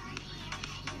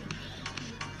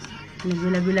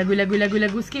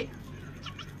 Lagu sikit.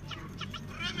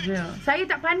 Saya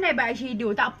tak pandai buat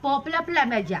eyeshadow. Tak apa,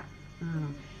 pelan-pelan belajar.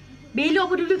 Belok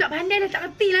pun dulu tak pandai dah, tak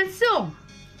kerti langsung.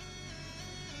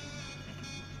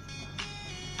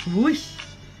 Wush.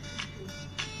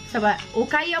 Sebab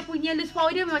Okaya punya loose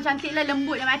powder memang cantik lah,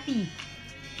 lembut dan mati.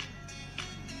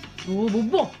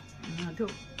 Bubuh. Tu.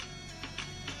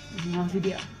 Tu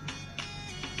dia.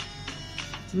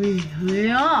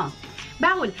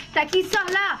 Baru. Tak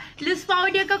kisahlah loose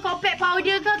powder ke compact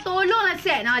powder ke, tolonglah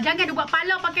set. Jangan dia buat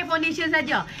pala pakai foundation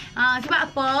saja. Sebab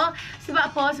apa?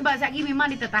 Sebab sekejap lagi memang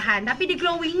dia tertahan. Tapi dia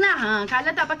glowing lah.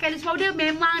 Kalau tak pakai loose powder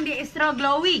memang dia extra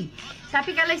glowing.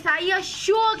 Tapi kalau saya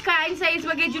surekan, saya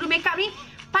sebagai juru makeup ni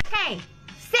pakai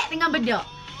set dengan bedak.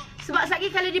 Sebab sekejap lagi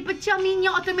kalau dia pecah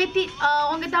minyak automatik,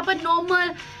 orang kata apa,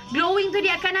 normal glowing tu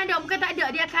dia akan ada. Bukan tak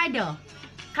ada, dia akan ada.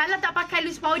 Kalau tak pakai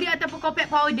loose powder ataupun compact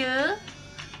powder,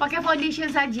 pakai foundation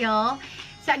saja.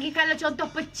 Sekejap kalau contoh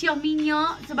pecah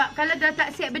minyak, sebab kalau dah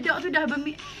tak set bedak tu dah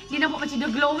dia nampak macam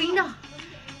dah glowing dah.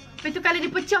 Lepas tu kalau dia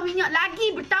pecah minyak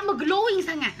lagi bertambah glowing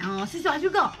sangat. Susah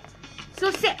juga. So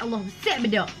set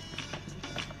bedak.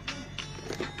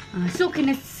 So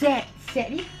kena set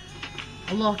ni.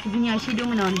 Allah, aku punya eyeshadow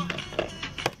mana ni?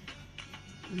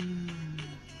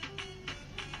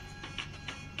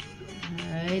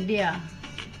 Dia.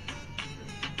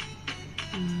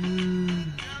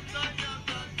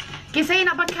 Okay, saya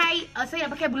nak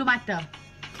pakai bulu mata.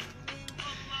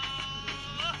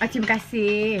 Terima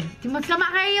kasih.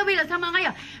 Selamat raya Bella, selamat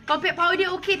raya. Compact powder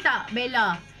okey tak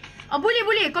Bella?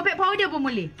 Boleh. Compact powder pun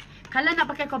boleh. Kalau nak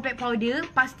pakai compact powder,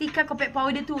 pastikan compact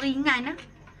powder tu ringan.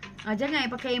 Jangan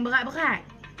pakai yang berat-berat.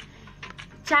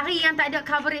 Cari yang tak ada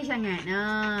coverage sangat.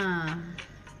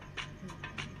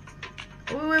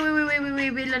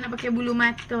 Wait, Bella nak pakai bulu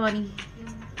mata ni.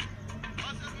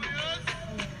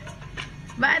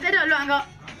 Baik tak ada luar kau?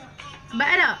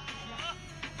 Baik tak?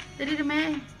 Tadi dia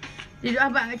main. Dia duduk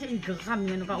abang kat cik. Geram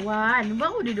dengan kawan.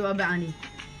 Baru dia duduk abang ni.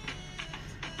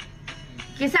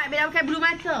 Kisah Bella pakai bulu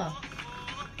mata.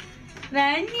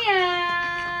 Rania.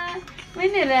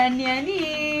 Mana Rania ni?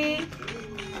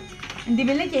 Nanti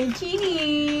Bella kenci ni.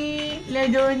 Lah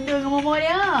dondong dengan mama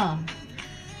dia.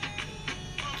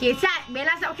 Kisah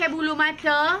Bella nak pakai bulu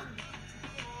mata.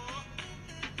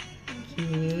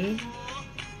 Okay.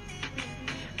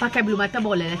 Pakai bulu mata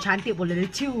boleh lah cantik, boleh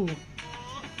lucu.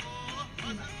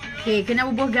 Okay, kena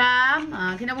bubuh gam.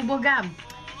 Kena bubuh gam.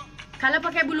 Kalau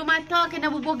pakai bulu mata,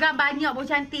 kena bubuh gam banyak baru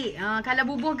cantik. Kalau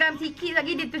bubuh gam sikit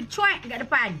lagi, dia tercuat kat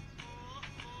depan.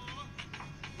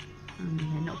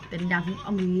 Nak tendang.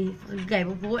 Regai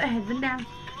perut tendang.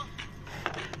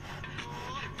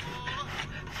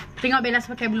 Tengok Bellaz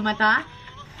pakai bulu mata.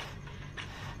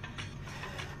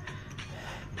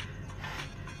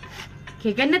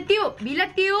 Okay, kena tiup. Bila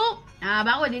tiup,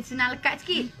 baru dia senang lekat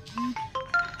sikit.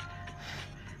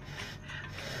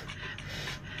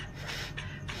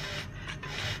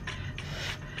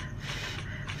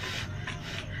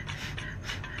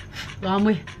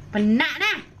 Ramai. Penat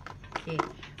dah. Okay.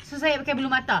 So, saya pakai bulu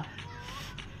mata.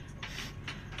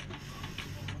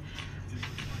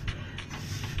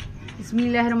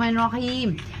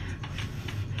 Bismillahirrahmanirrahim.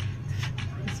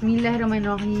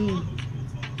 Bismillahirrahmanirrahim.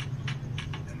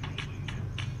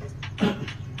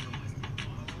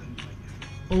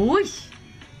 Uish.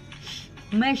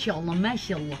 Masya Allah,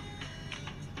 Masya Allah.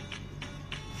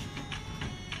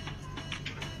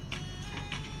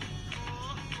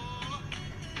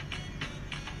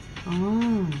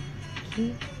 Oh,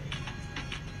 okay.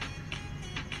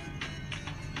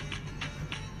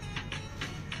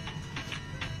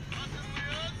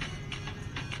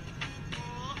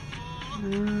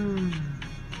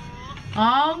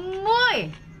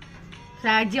 Amboi.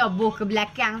 Saja boh ke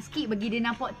belakang sikit bagi dia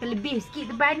nampak terlebih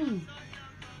sikit depan ni.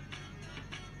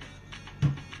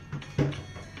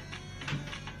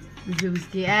 Zoom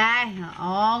sikit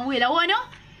Amboi lawa tu.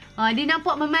 Dia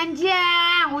nampak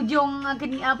memanjang hujung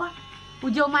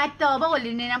hujung mata baru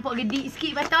dia nampak gedik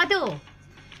sikit mata tu.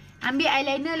 Ambil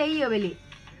eyeliner layer balik.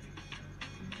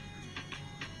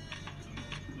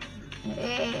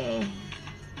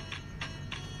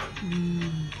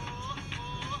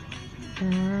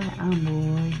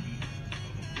 Amboi.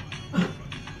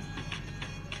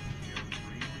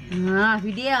 Tu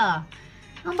dia.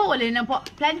 Nampak boleh nampak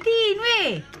plantin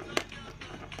weh.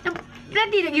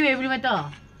 Plantin tak giveaway bulu mata.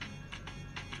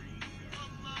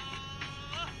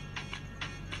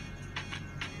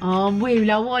 Amboi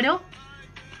lawa tu.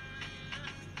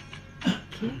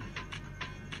 Okay.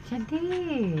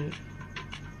 Cantik.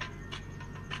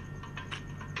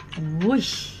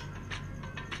 Wush.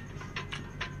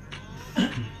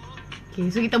 Okay,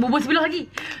 so kita bubur sebelah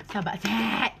lagi. Sabar,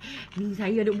 Zat. Ni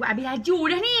saya duk buat habis laju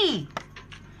dah ni.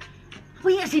 Apa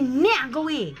yang senang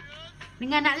kau weh?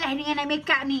 Dengan nak lash dengan nak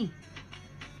make up ni.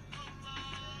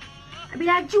 Habis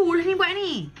laju dah ni buat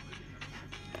ni.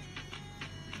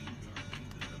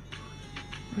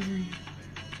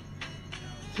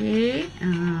 Okay.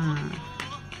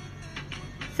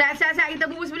 Sat,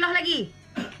 kita bubur sebelah lagi.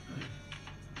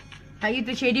 Hari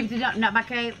tu shady betul nak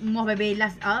pakai MUA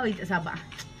Bellaz. Tak sabar.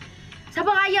 Siapa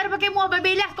raya dah pakai MUA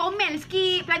Bellaz? Komen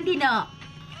sikit plantin tak?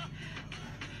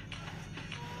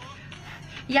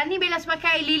 Yang ni Bellaz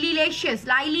pakai Lily Lashes.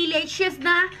 Lily Lashes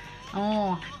nah.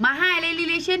 Mahal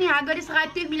Lily Lashes ni. Harga dia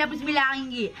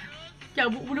RM199.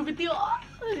 Cabut bulu ketiak.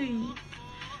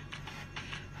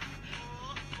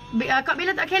 Kak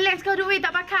Bella tak pakai lens kau duk weh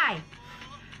tak pakai.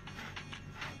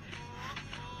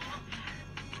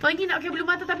 Kau ni nak pakai bulu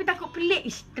mata tapi takut pelik.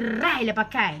 Try lah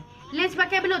pakai. Lens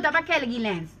pakai belum? Tak pakai lagi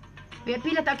lens. Biar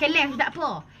pilih tak pakai lens tak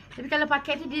apa. Tapi kalau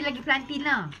pakai tu dia lagi plantin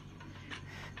lah.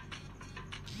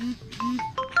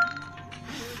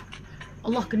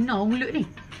 Allah kena mulut ni.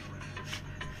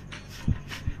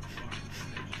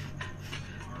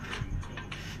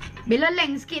 Bella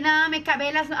lens sikit lah makeup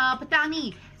Bellaz petang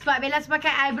ni. Sebab Bellaz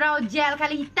pakai eyebrow gel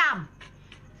kali hitam.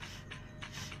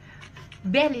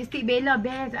 Bell lipstick Bella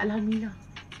best. Alhamdulillah.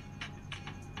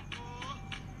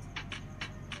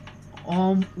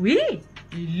 Weh,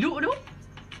 look tu.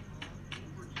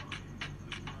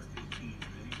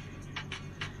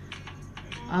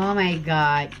 Oh my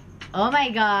god. Oh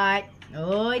my god.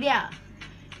 Oh dia.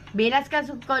 Bellaz kan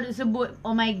suka sebut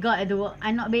oh my god tu.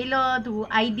 Anak Bella tu,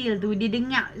 Ideal tu, dia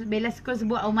dengar Bellaz suka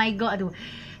sebut oh my god tu.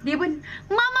 Dia pun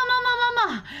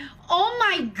mama. Oh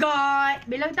my god.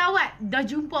 Bella tahu tak? Dah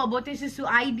jumpa botol susu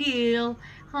Ideal.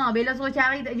 Bella suruh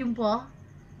cari tak jumpa.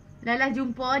 Lala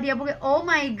jumpa dia pun oh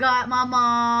my god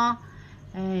mama.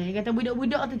 Dia kata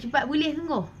budak-budak tu cepat boleh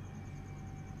sungguh.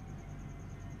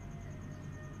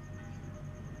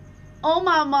 Oh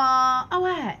mama.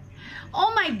 Awak. Oh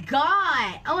my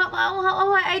god.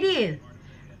 Awak Ideal.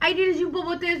 Ideal jumpa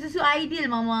botol susu Ideal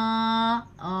mama.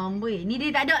 Boy, ni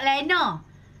dia tak ada lena.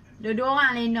 Dua-dua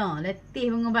orang lena. Letih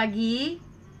bangun pagi.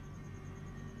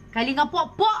 Kali dengan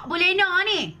pok-pok boleh lena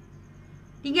ni.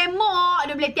 Tinggal mok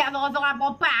dia boleh tiap sorang-sorang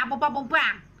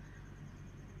pompang.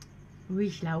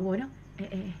 Wish lawa dah.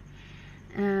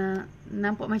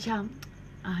 Nampak macam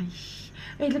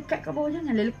lekat kat bawah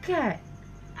janganlah lekat.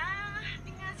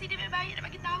 Dengan si dia baik nak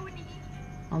bagi tahu ni.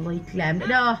 Allah iklan tak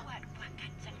dah.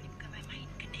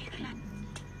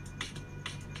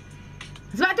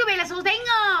 Sebab tu Bella suruh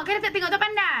tengok. Kan tak tengok tak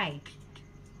pandai.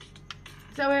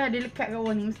 Sebab ada lekat kat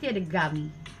bawah ni mesti ada gam ni.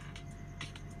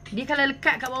 Dia kalau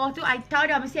lekat kat bawah tu, I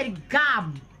tahu dah mesti ada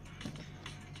gam.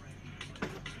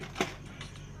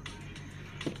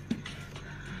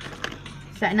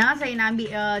 Sana saya nak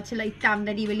ambil celak hitam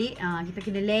tadi balik. Kita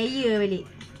kena layer balik.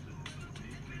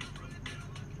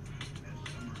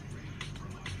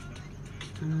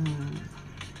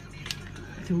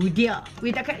 Tu dia.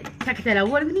 Weh tak kata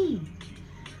lawa ke ni?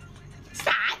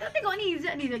 Tak tengok ni.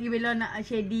 Zat ni lagi Bella nak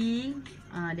shading.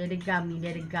 Dia ada gam ni.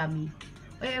 Dia ada gam ni.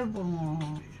 Dia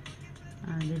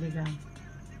ada gam.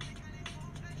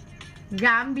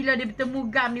 Gam bila dia bertemu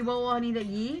gam di bawah ni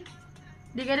lagi.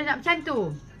 Dia kena nak macam tu.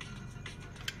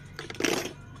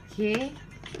 Okay.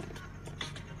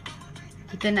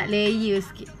 Kita nak layer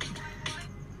sikit.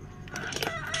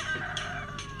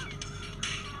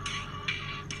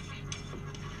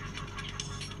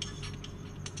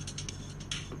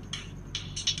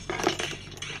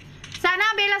 Sana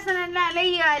Bellaz nak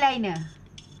layer eyeliner.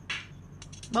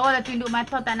 Bawalah tunduk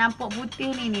mata tak nampak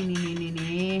putih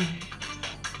ni.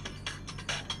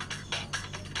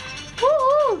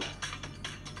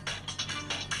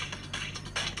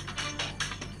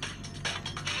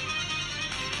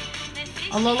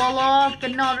 Allah,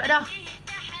 kena pula dah.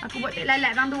 Aku buat tak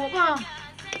lalat bang tu apa.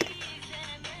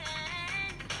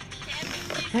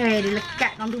 Hei, dia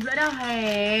lekat bang tu pula dah.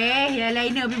 Hei,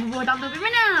 eyeliner pergi bubuh tang tu pergi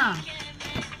mana?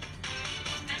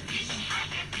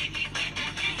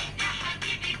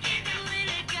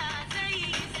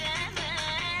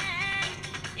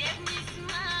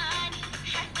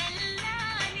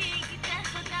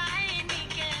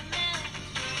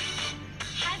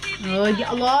 Oh,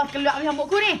 ya Allah, keluar habis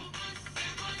rambutku ni.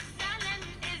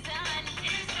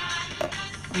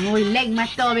 Oh, leng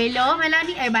mata Bella malam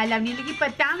ni. Malam ni lagi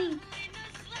petang ni.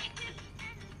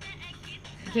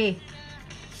 Okay.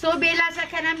 So, Bellaz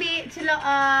akan ambil celak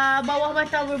bawah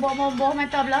mata, bawah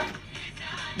mata pula.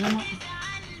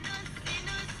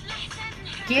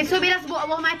 Okay, so Bellaz buat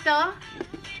bawah mata.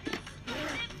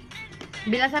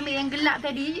 Bellaz ambil yang gelap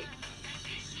tadi.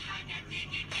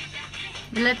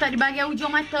 Dia letak di bahagian ujung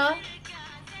mata.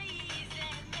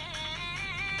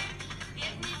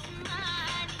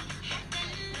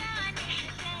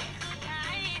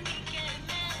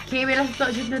 Okay, Bellaz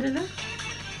letak macam tu dulu.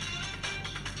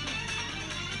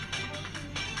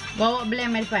 Bawa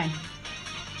blend mai depan.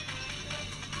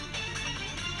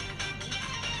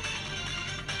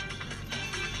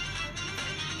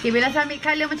 Okay, Bellaz ambil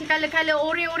colour macam colour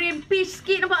orange peach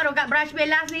sikit. Nampak tak kat brush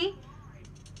Bellaz ni?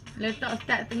 Letak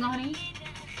start tengah ni.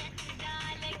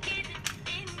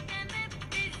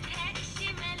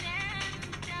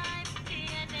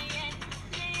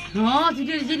 Oh,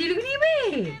 jadi lagu ni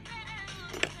weh.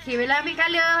 Okay, Bellaz ambil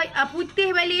colour putih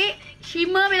balik.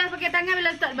 Shimmer Bellaz pakai tangan,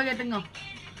 Bellaz letak di bahagian tengah.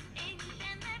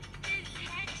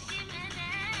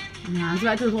 Nah,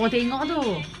 sebab tu suruh tengok tu.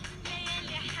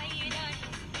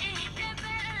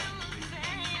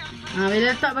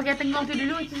 Bellaz letak bahagian tengah tu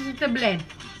dulu, kita blend.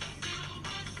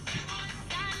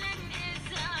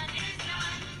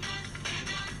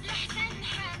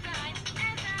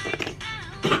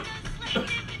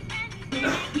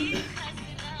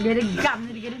 Dia ada gam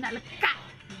tadi, dia nak lekat.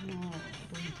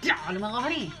 Dah lah marah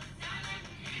ni.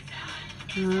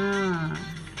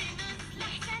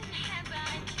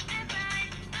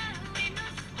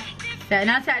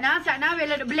 Sakna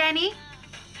Bella duk blend ni.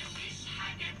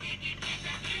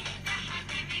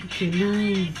 Okay,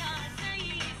 nice.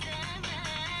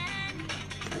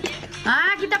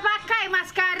 Kita pakai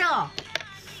maskara.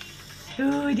 Tu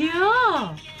dia.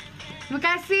 Terima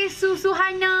kasih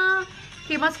Susuhana.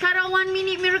 Okay, maskara 1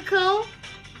 Minute Miracle.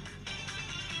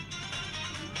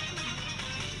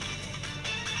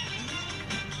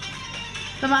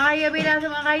 Selamat Raya Bella,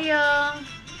 selamat Raya.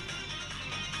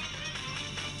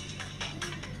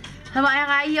 Selamat Hari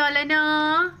Raya lah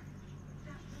nak.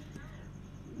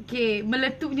 Okay,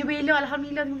 meletupnya Bella.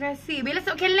 Alhamdulillah, terima kasih. Bella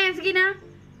sok lens lagi nak.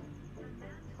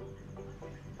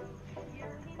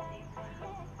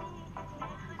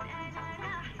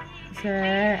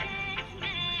 Set.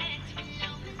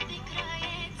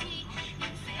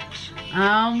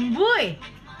 Amboi.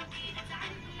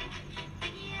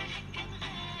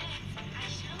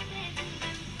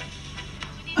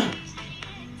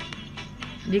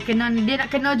 Dia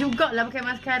nak kena jugalah pakai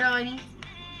maskara ni.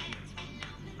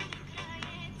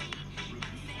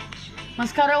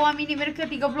 Maskara 1 Minute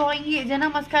Miracle RM30 je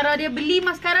nak maskara dia. Beli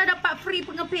maskara dapat free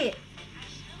pengepit.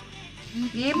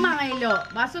 Memang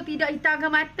elok. Basuh tidak hitamkan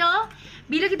mata.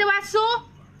 Bila kita basuh,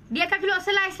 dia akan keluar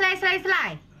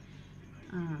selai.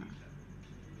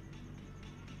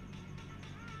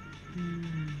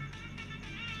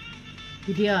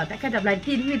 Dia takkan tak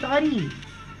berhenti duit tak hari.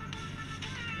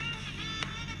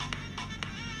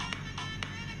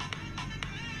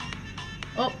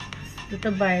 Oh,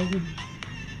 tertebal ni.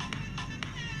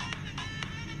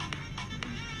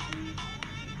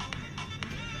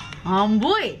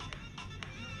 Amboi.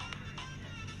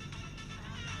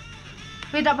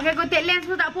 Tapi tak pakai contact lens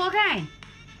pun tak apa kan?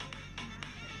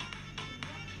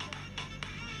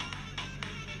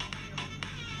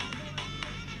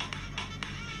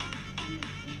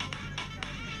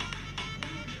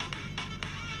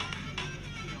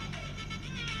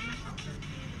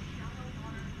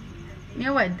 Ni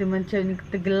awak tu macam ni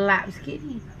tergelap sikit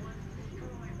ni.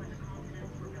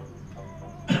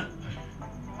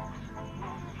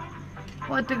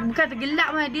 Bukan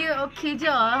tergelap mah. Dia okey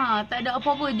je. Ha, tak ada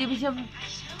apa-apa. Dia macam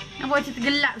nampak macam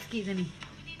tergelap sikit sini.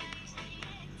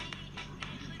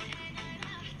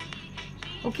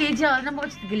 Okey je. Nampak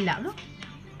macam tergelap tu.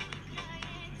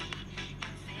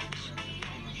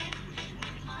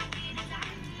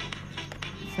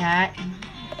 Sat.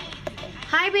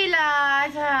 Hai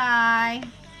Bellaz. Hai.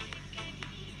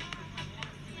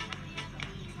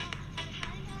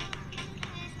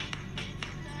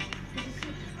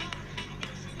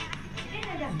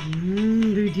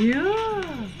 Tu dia.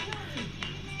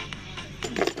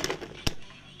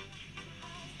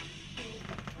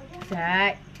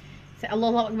 Sat.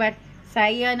 Allahu Akbar.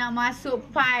 Saya nak masuk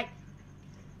part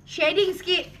shading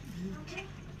sikit.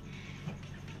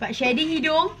 Part shading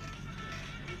hidung.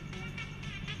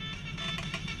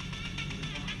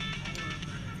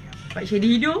 Part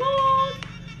shading hidung.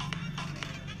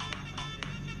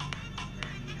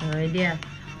 Oh dia.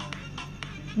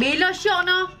 Bella syok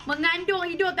no. Mengandung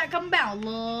hidung tak kembang.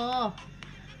 Allah.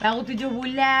 Baru 7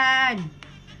 bulan.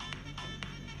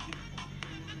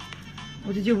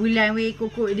 Oh 7 bulan weh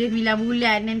kokok dia 9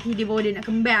 bulan nanti dia baru dia nak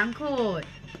kembang kot.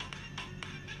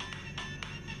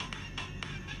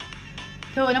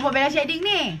 Tu nampak Bella shading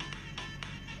ni.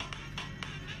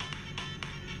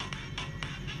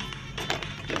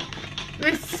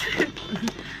 Wes.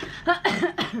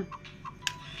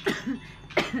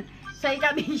 Saya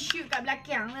kami shoot kat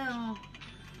belakang tu.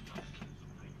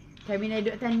 Kami nak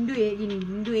duduk tandui gini,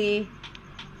 tandui.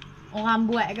 Orang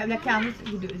buat kat belakang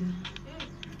tu duduk tu.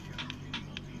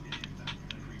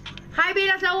 Hai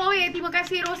Bella Selawar weh. Terima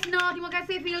kasih Rosna. Terima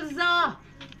kasih Filza.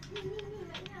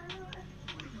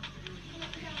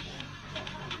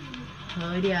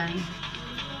 Oh dia ni.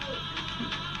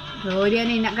 Oh dia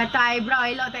ni nak kata eyebrow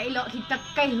elok tak elok. Kita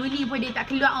kaih ni pun dia tak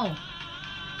keluar tau.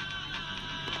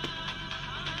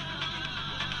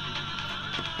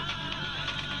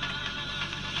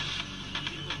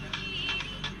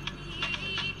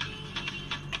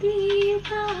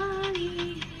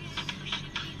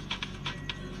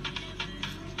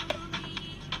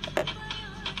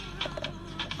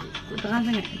 Terang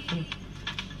sangat. Okay.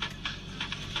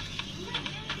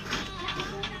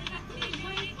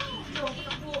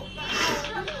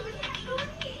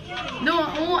 No,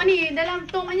 ni dalam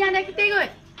tong banyak ada kita kot.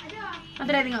 Ada.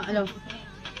 Dah tengok. Hello.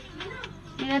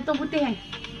 Ni dalam tong putih kan.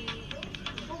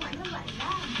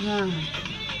 Ha.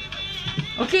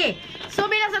 Okay. So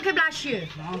Bella pakai blusher.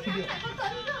 Video.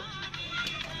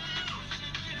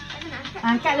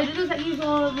 Angkatlah dulu sekali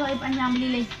so air panjang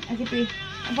beli lagi. Okay.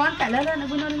 Abang angkatlah nak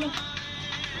guna dulu.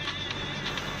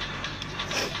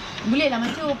 Boleh lah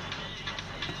macam.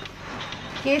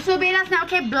 Okay, so Bella nak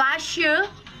pakai blusher.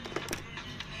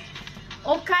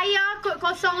 Okaya kod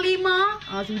 05.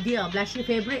 Oh, tu dia blusher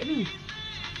favorite ni.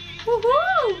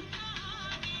 Woohoo!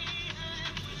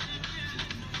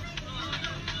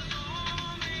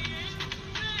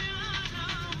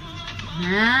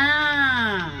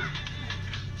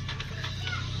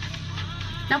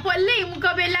 Nampak link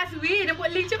muka Bellaz weh. Nampak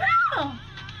link macam mana?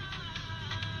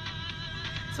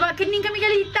 Sebab kening kami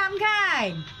kali hitam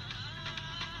kan?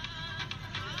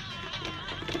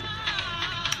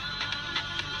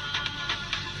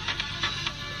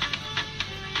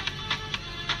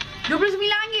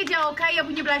 RM29 je Kaya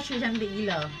punya blusher cantik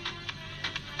gila.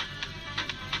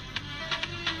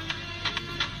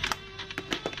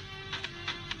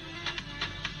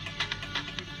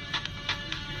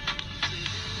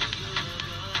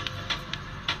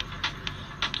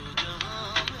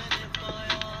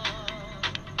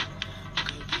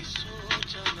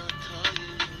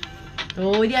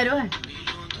 Oh dia tu kan.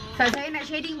 Saya nak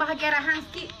shading bahagian rahang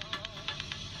sikit.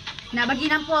 Nak bagi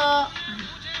nampak.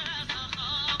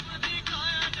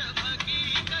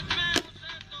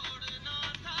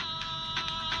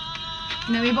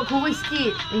 Nak buat kurus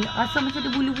sikit. Rasa macam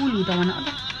ada bulu-bulu tau anak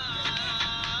tu.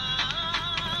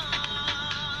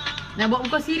 Nak buat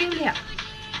muka sirih boleh tak?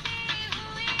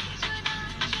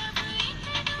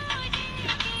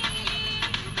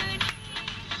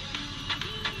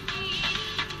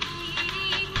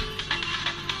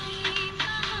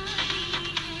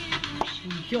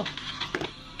 Jom.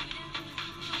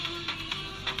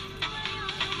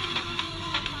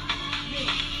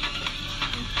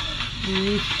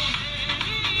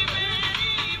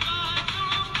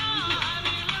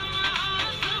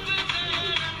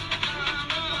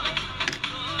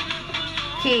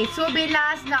 Okay, so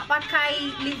Bellaz nak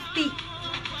pakai lipstick.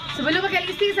 Sebelum pakai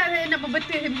lipstick, saya nak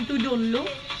berbetul saya punya tudung dulu.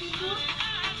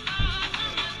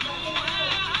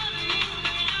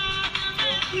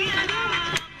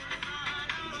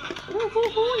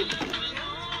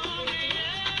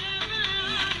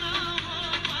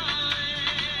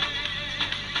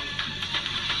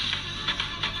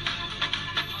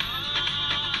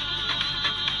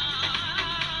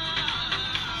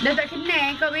 Dah tak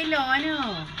kenal kau Bella ni.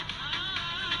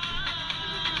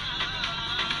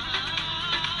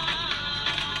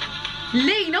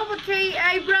 Ling no pakai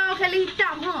eyebrow kali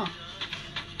hitam ha.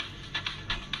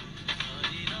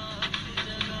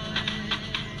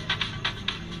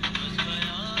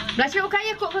 Blusher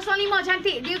Ukaya kod 05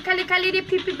 cantik. Dia kali-kali dia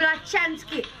pipi belacan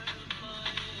sikit.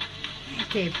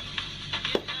 Okay.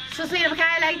 So saya nak pakai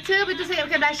highlighter, betul saya nak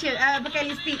pakai blusher, pakai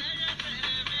lipstick.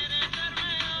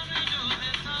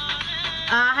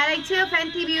 Highlighter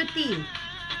Fenty Beauty.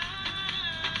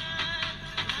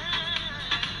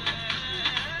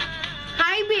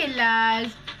 Hai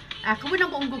Bellaz. Aku pun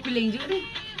nampak muka kuling juga ni.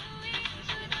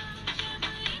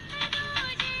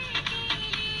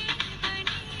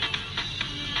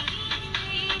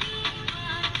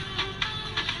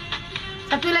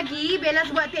 Satu lagi, Bellaz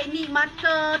buat teknik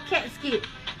mata cat sikit.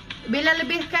 Bella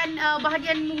lebihkan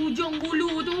bahagian hujung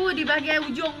bulu tu di bahagian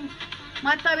hujung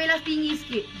mata Bellaz tinggi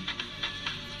sikit.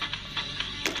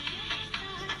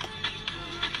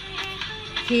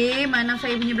 Okay, mana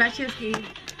saya punya blusher sikit.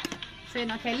 Saya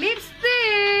nak pakai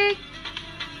lipstick.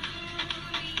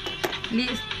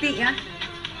 Lipstick ya.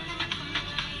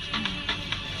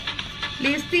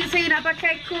 Lipstick saya nak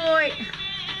pakai kod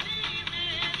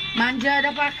manja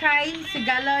dah pakai,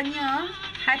 segalanya.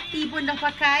 Hati pun dah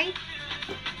pakai.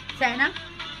 Saya nak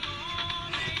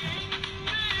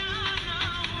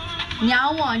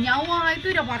nyawa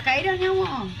itu dah pakai dah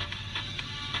nyawa.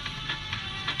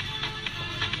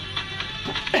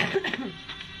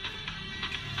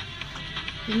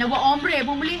 Nak buat ombre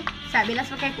pun boleh. Saya Bellaz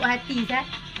pakai kod hati saya.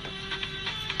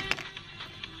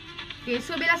 Okay,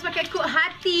 so Bellaz pakai kod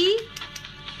hati.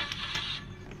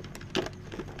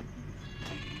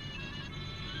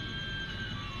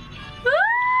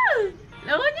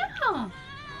 Lawanya.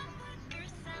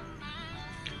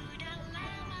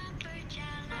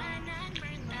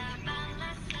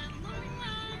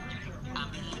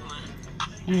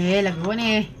 Lagu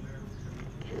ni.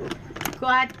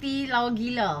 Kod hati lawa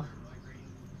gila.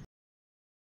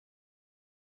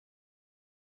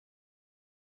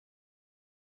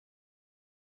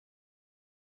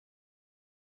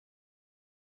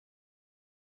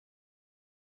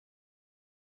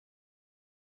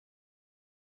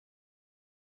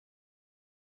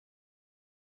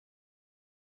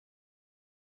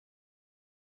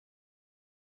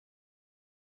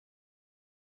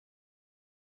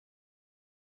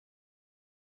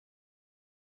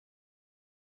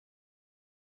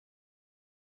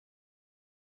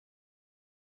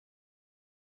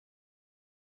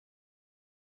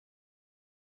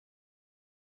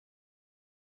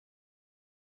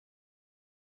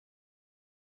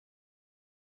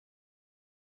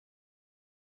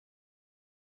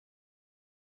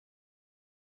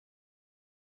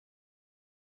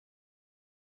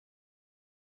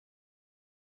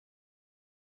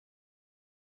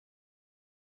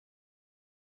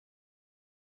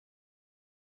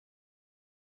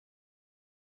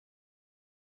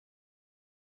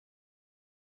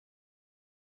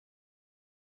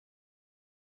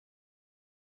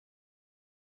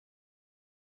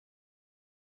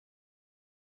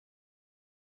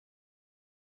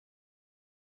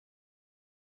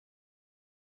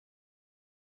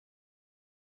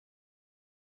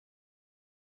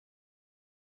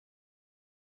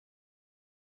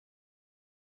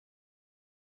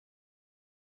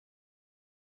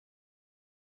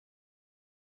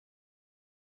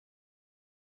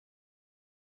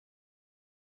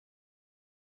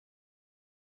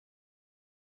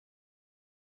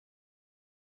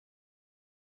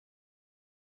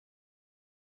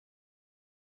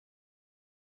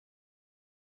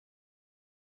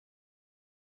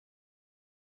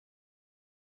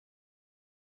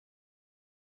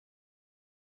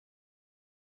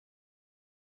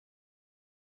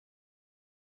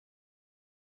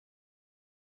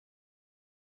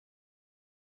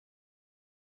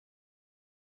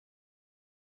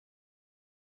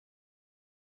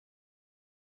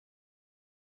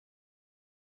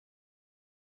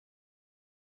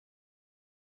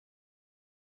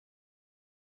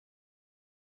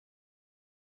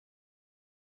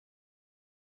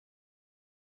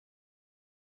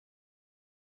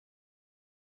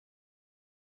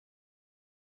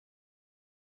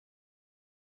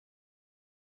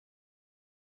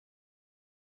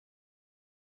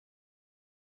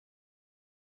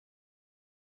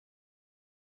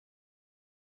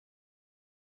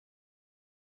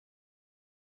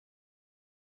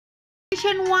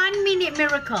 Foundation 1 Minute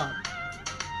Miracle.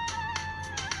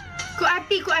 Kod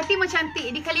hati macam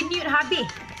cantik. Dia kali nude habis.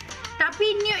 Tapi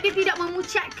nude dia tidak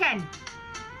memucatkan.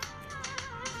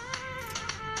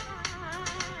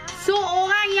 So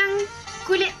orang yang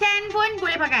kulit tan pun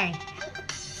boleh pakai.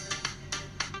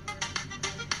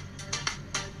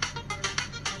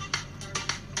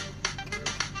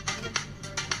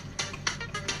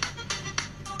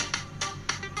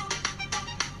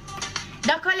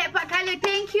 Dah collect 4 colour.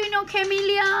 Thank you no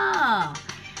Camelia.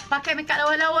 Pakai makeup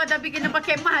lawa-lawa tapi kena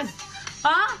pakai mask.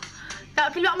 Ha?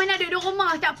 Tak keluar mana duduk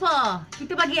rumah, tak apa.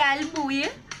 Kita bagi ilmu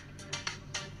ya.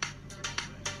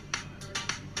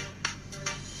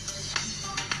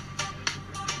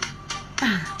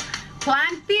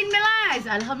 Plantin Bellaz.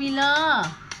 Alhamdulillah.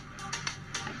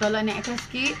 Tolong naikkan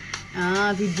sikit.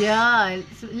 Tu je.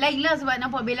 Lain lah sebab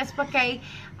nampak Bellaz pakai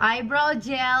eyebrow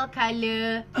gel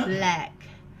colour black.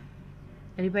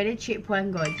 Daripada Cik Puan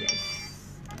Gorgeous.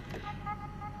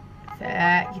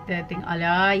 Kita tengok.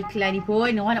 Alah, iklan ni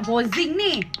pun orang nak posing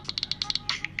ni.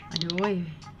 Aduh.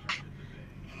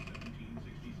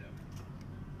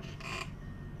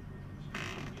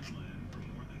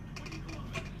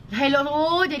 Hello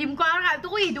tu. Jadi muka Arab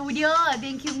tu. Tu dia.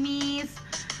 Thank you Miss.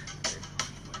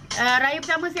 Raya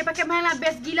pertama saya pakai malam.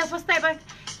 Best gila. First time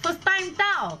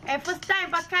tau. First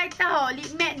time pakai tau. Lip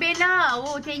matte Bella.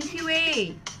 Oh, thank you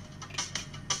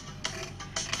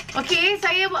Okay,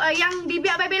 saya yang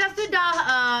bibir Abang Bellaz tu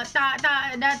dah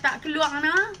tak keluar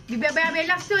nah. Bibir Abang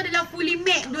Bellaz tu adalah fully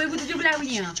matte 2017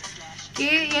 punya.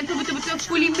 Okay, yang tu betul-betul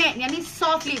fully matte. Yang ni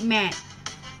soft lip matte.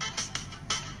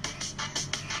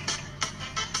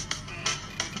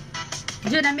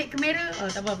 Jom ambil kamera.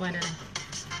 Oh, tak apa-apa dah.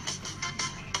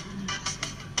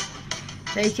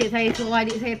 Saya suruh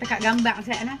adik saya tekak gambar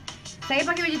saya nah. Saya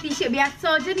pakai baju t-shirt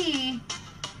biasa je ni.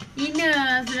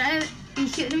 Inner sebenarnya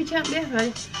t-shirt ni macam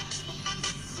biasa.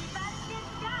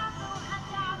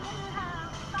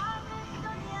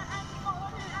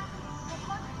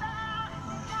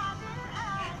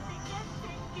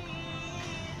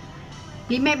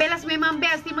 Lip matte Bellaz memang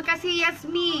best. Terima kasih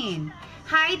Yasmin.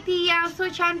 Hai Tiang, so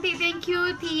cantik. Thank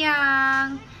you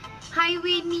Tiang. Hai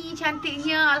Winnie,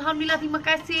 cantiknya. Alhamdulillah, terima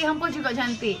kasih. Hampa juga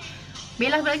cantik.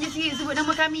 Bellaz belanja sikit sebut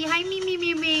nama kami. Hai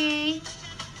Mimi.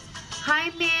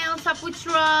 Hai Mel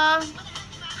Saputra.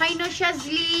 Hai Nur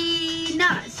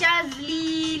Shazlina.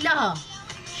 Shazlila.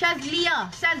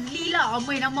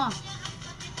 Apa nama?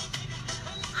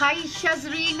 Hai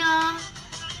Shazrina.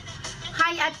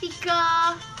 Hai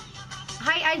Atika.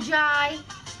 Hai Ajay.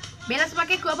 Bellaz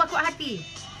pakai kuat hati.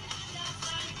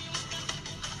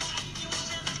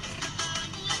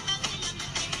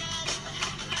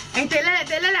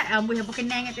 Tak lalat. Amboi, hampa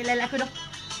kenal dengan tak lalat aku dah.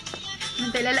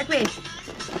 Tak lalat kuih.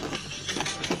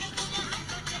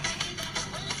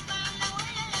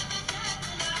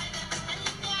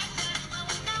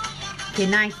 Okay,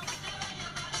 nice.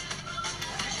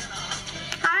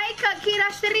 Hai Kak Kira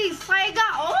Seri.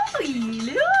 Segak.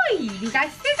 Terima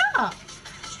kasih Kak.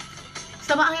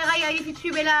 Selamat Hari Raya Aidilfitri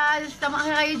Bellaz. Selamat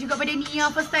Hari Raya juga pada Nia.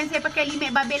 First time saya pakai lip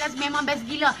matte Bellaz. Memang best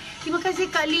gila. Terima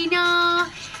kasih Kak Lina.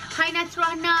 Hai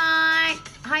Natrah Night.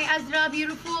 Hai Azra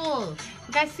Beautiful.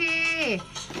 Terima kasih.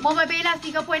 MUA Bellaz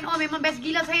 3.0 memang best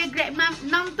gila. Saya grab 6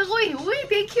 terus.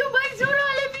 Thank you Bang Zura.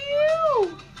 I love you.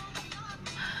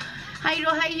 Hai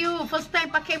Rohayu. First time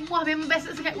pakai MUA memang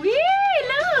best sangat.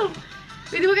 Love.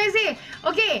 Terima kasih.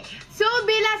 Okay. So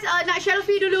Bellaz nak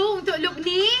selfie dulu untuk look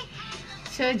ni.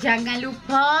 So jangan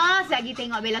lupa lagi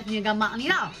tengok Bellaz punya gambar ni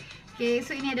tau. Okay,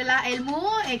 so ini adalah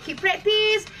ilmu. Keep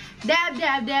practice. Dab.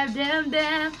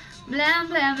 Blam.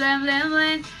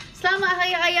 Selamat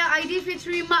Hari Raya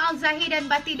Aidilfitri Ma'al Zahir dan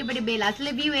Batin daripada Bellaz.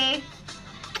 Lebih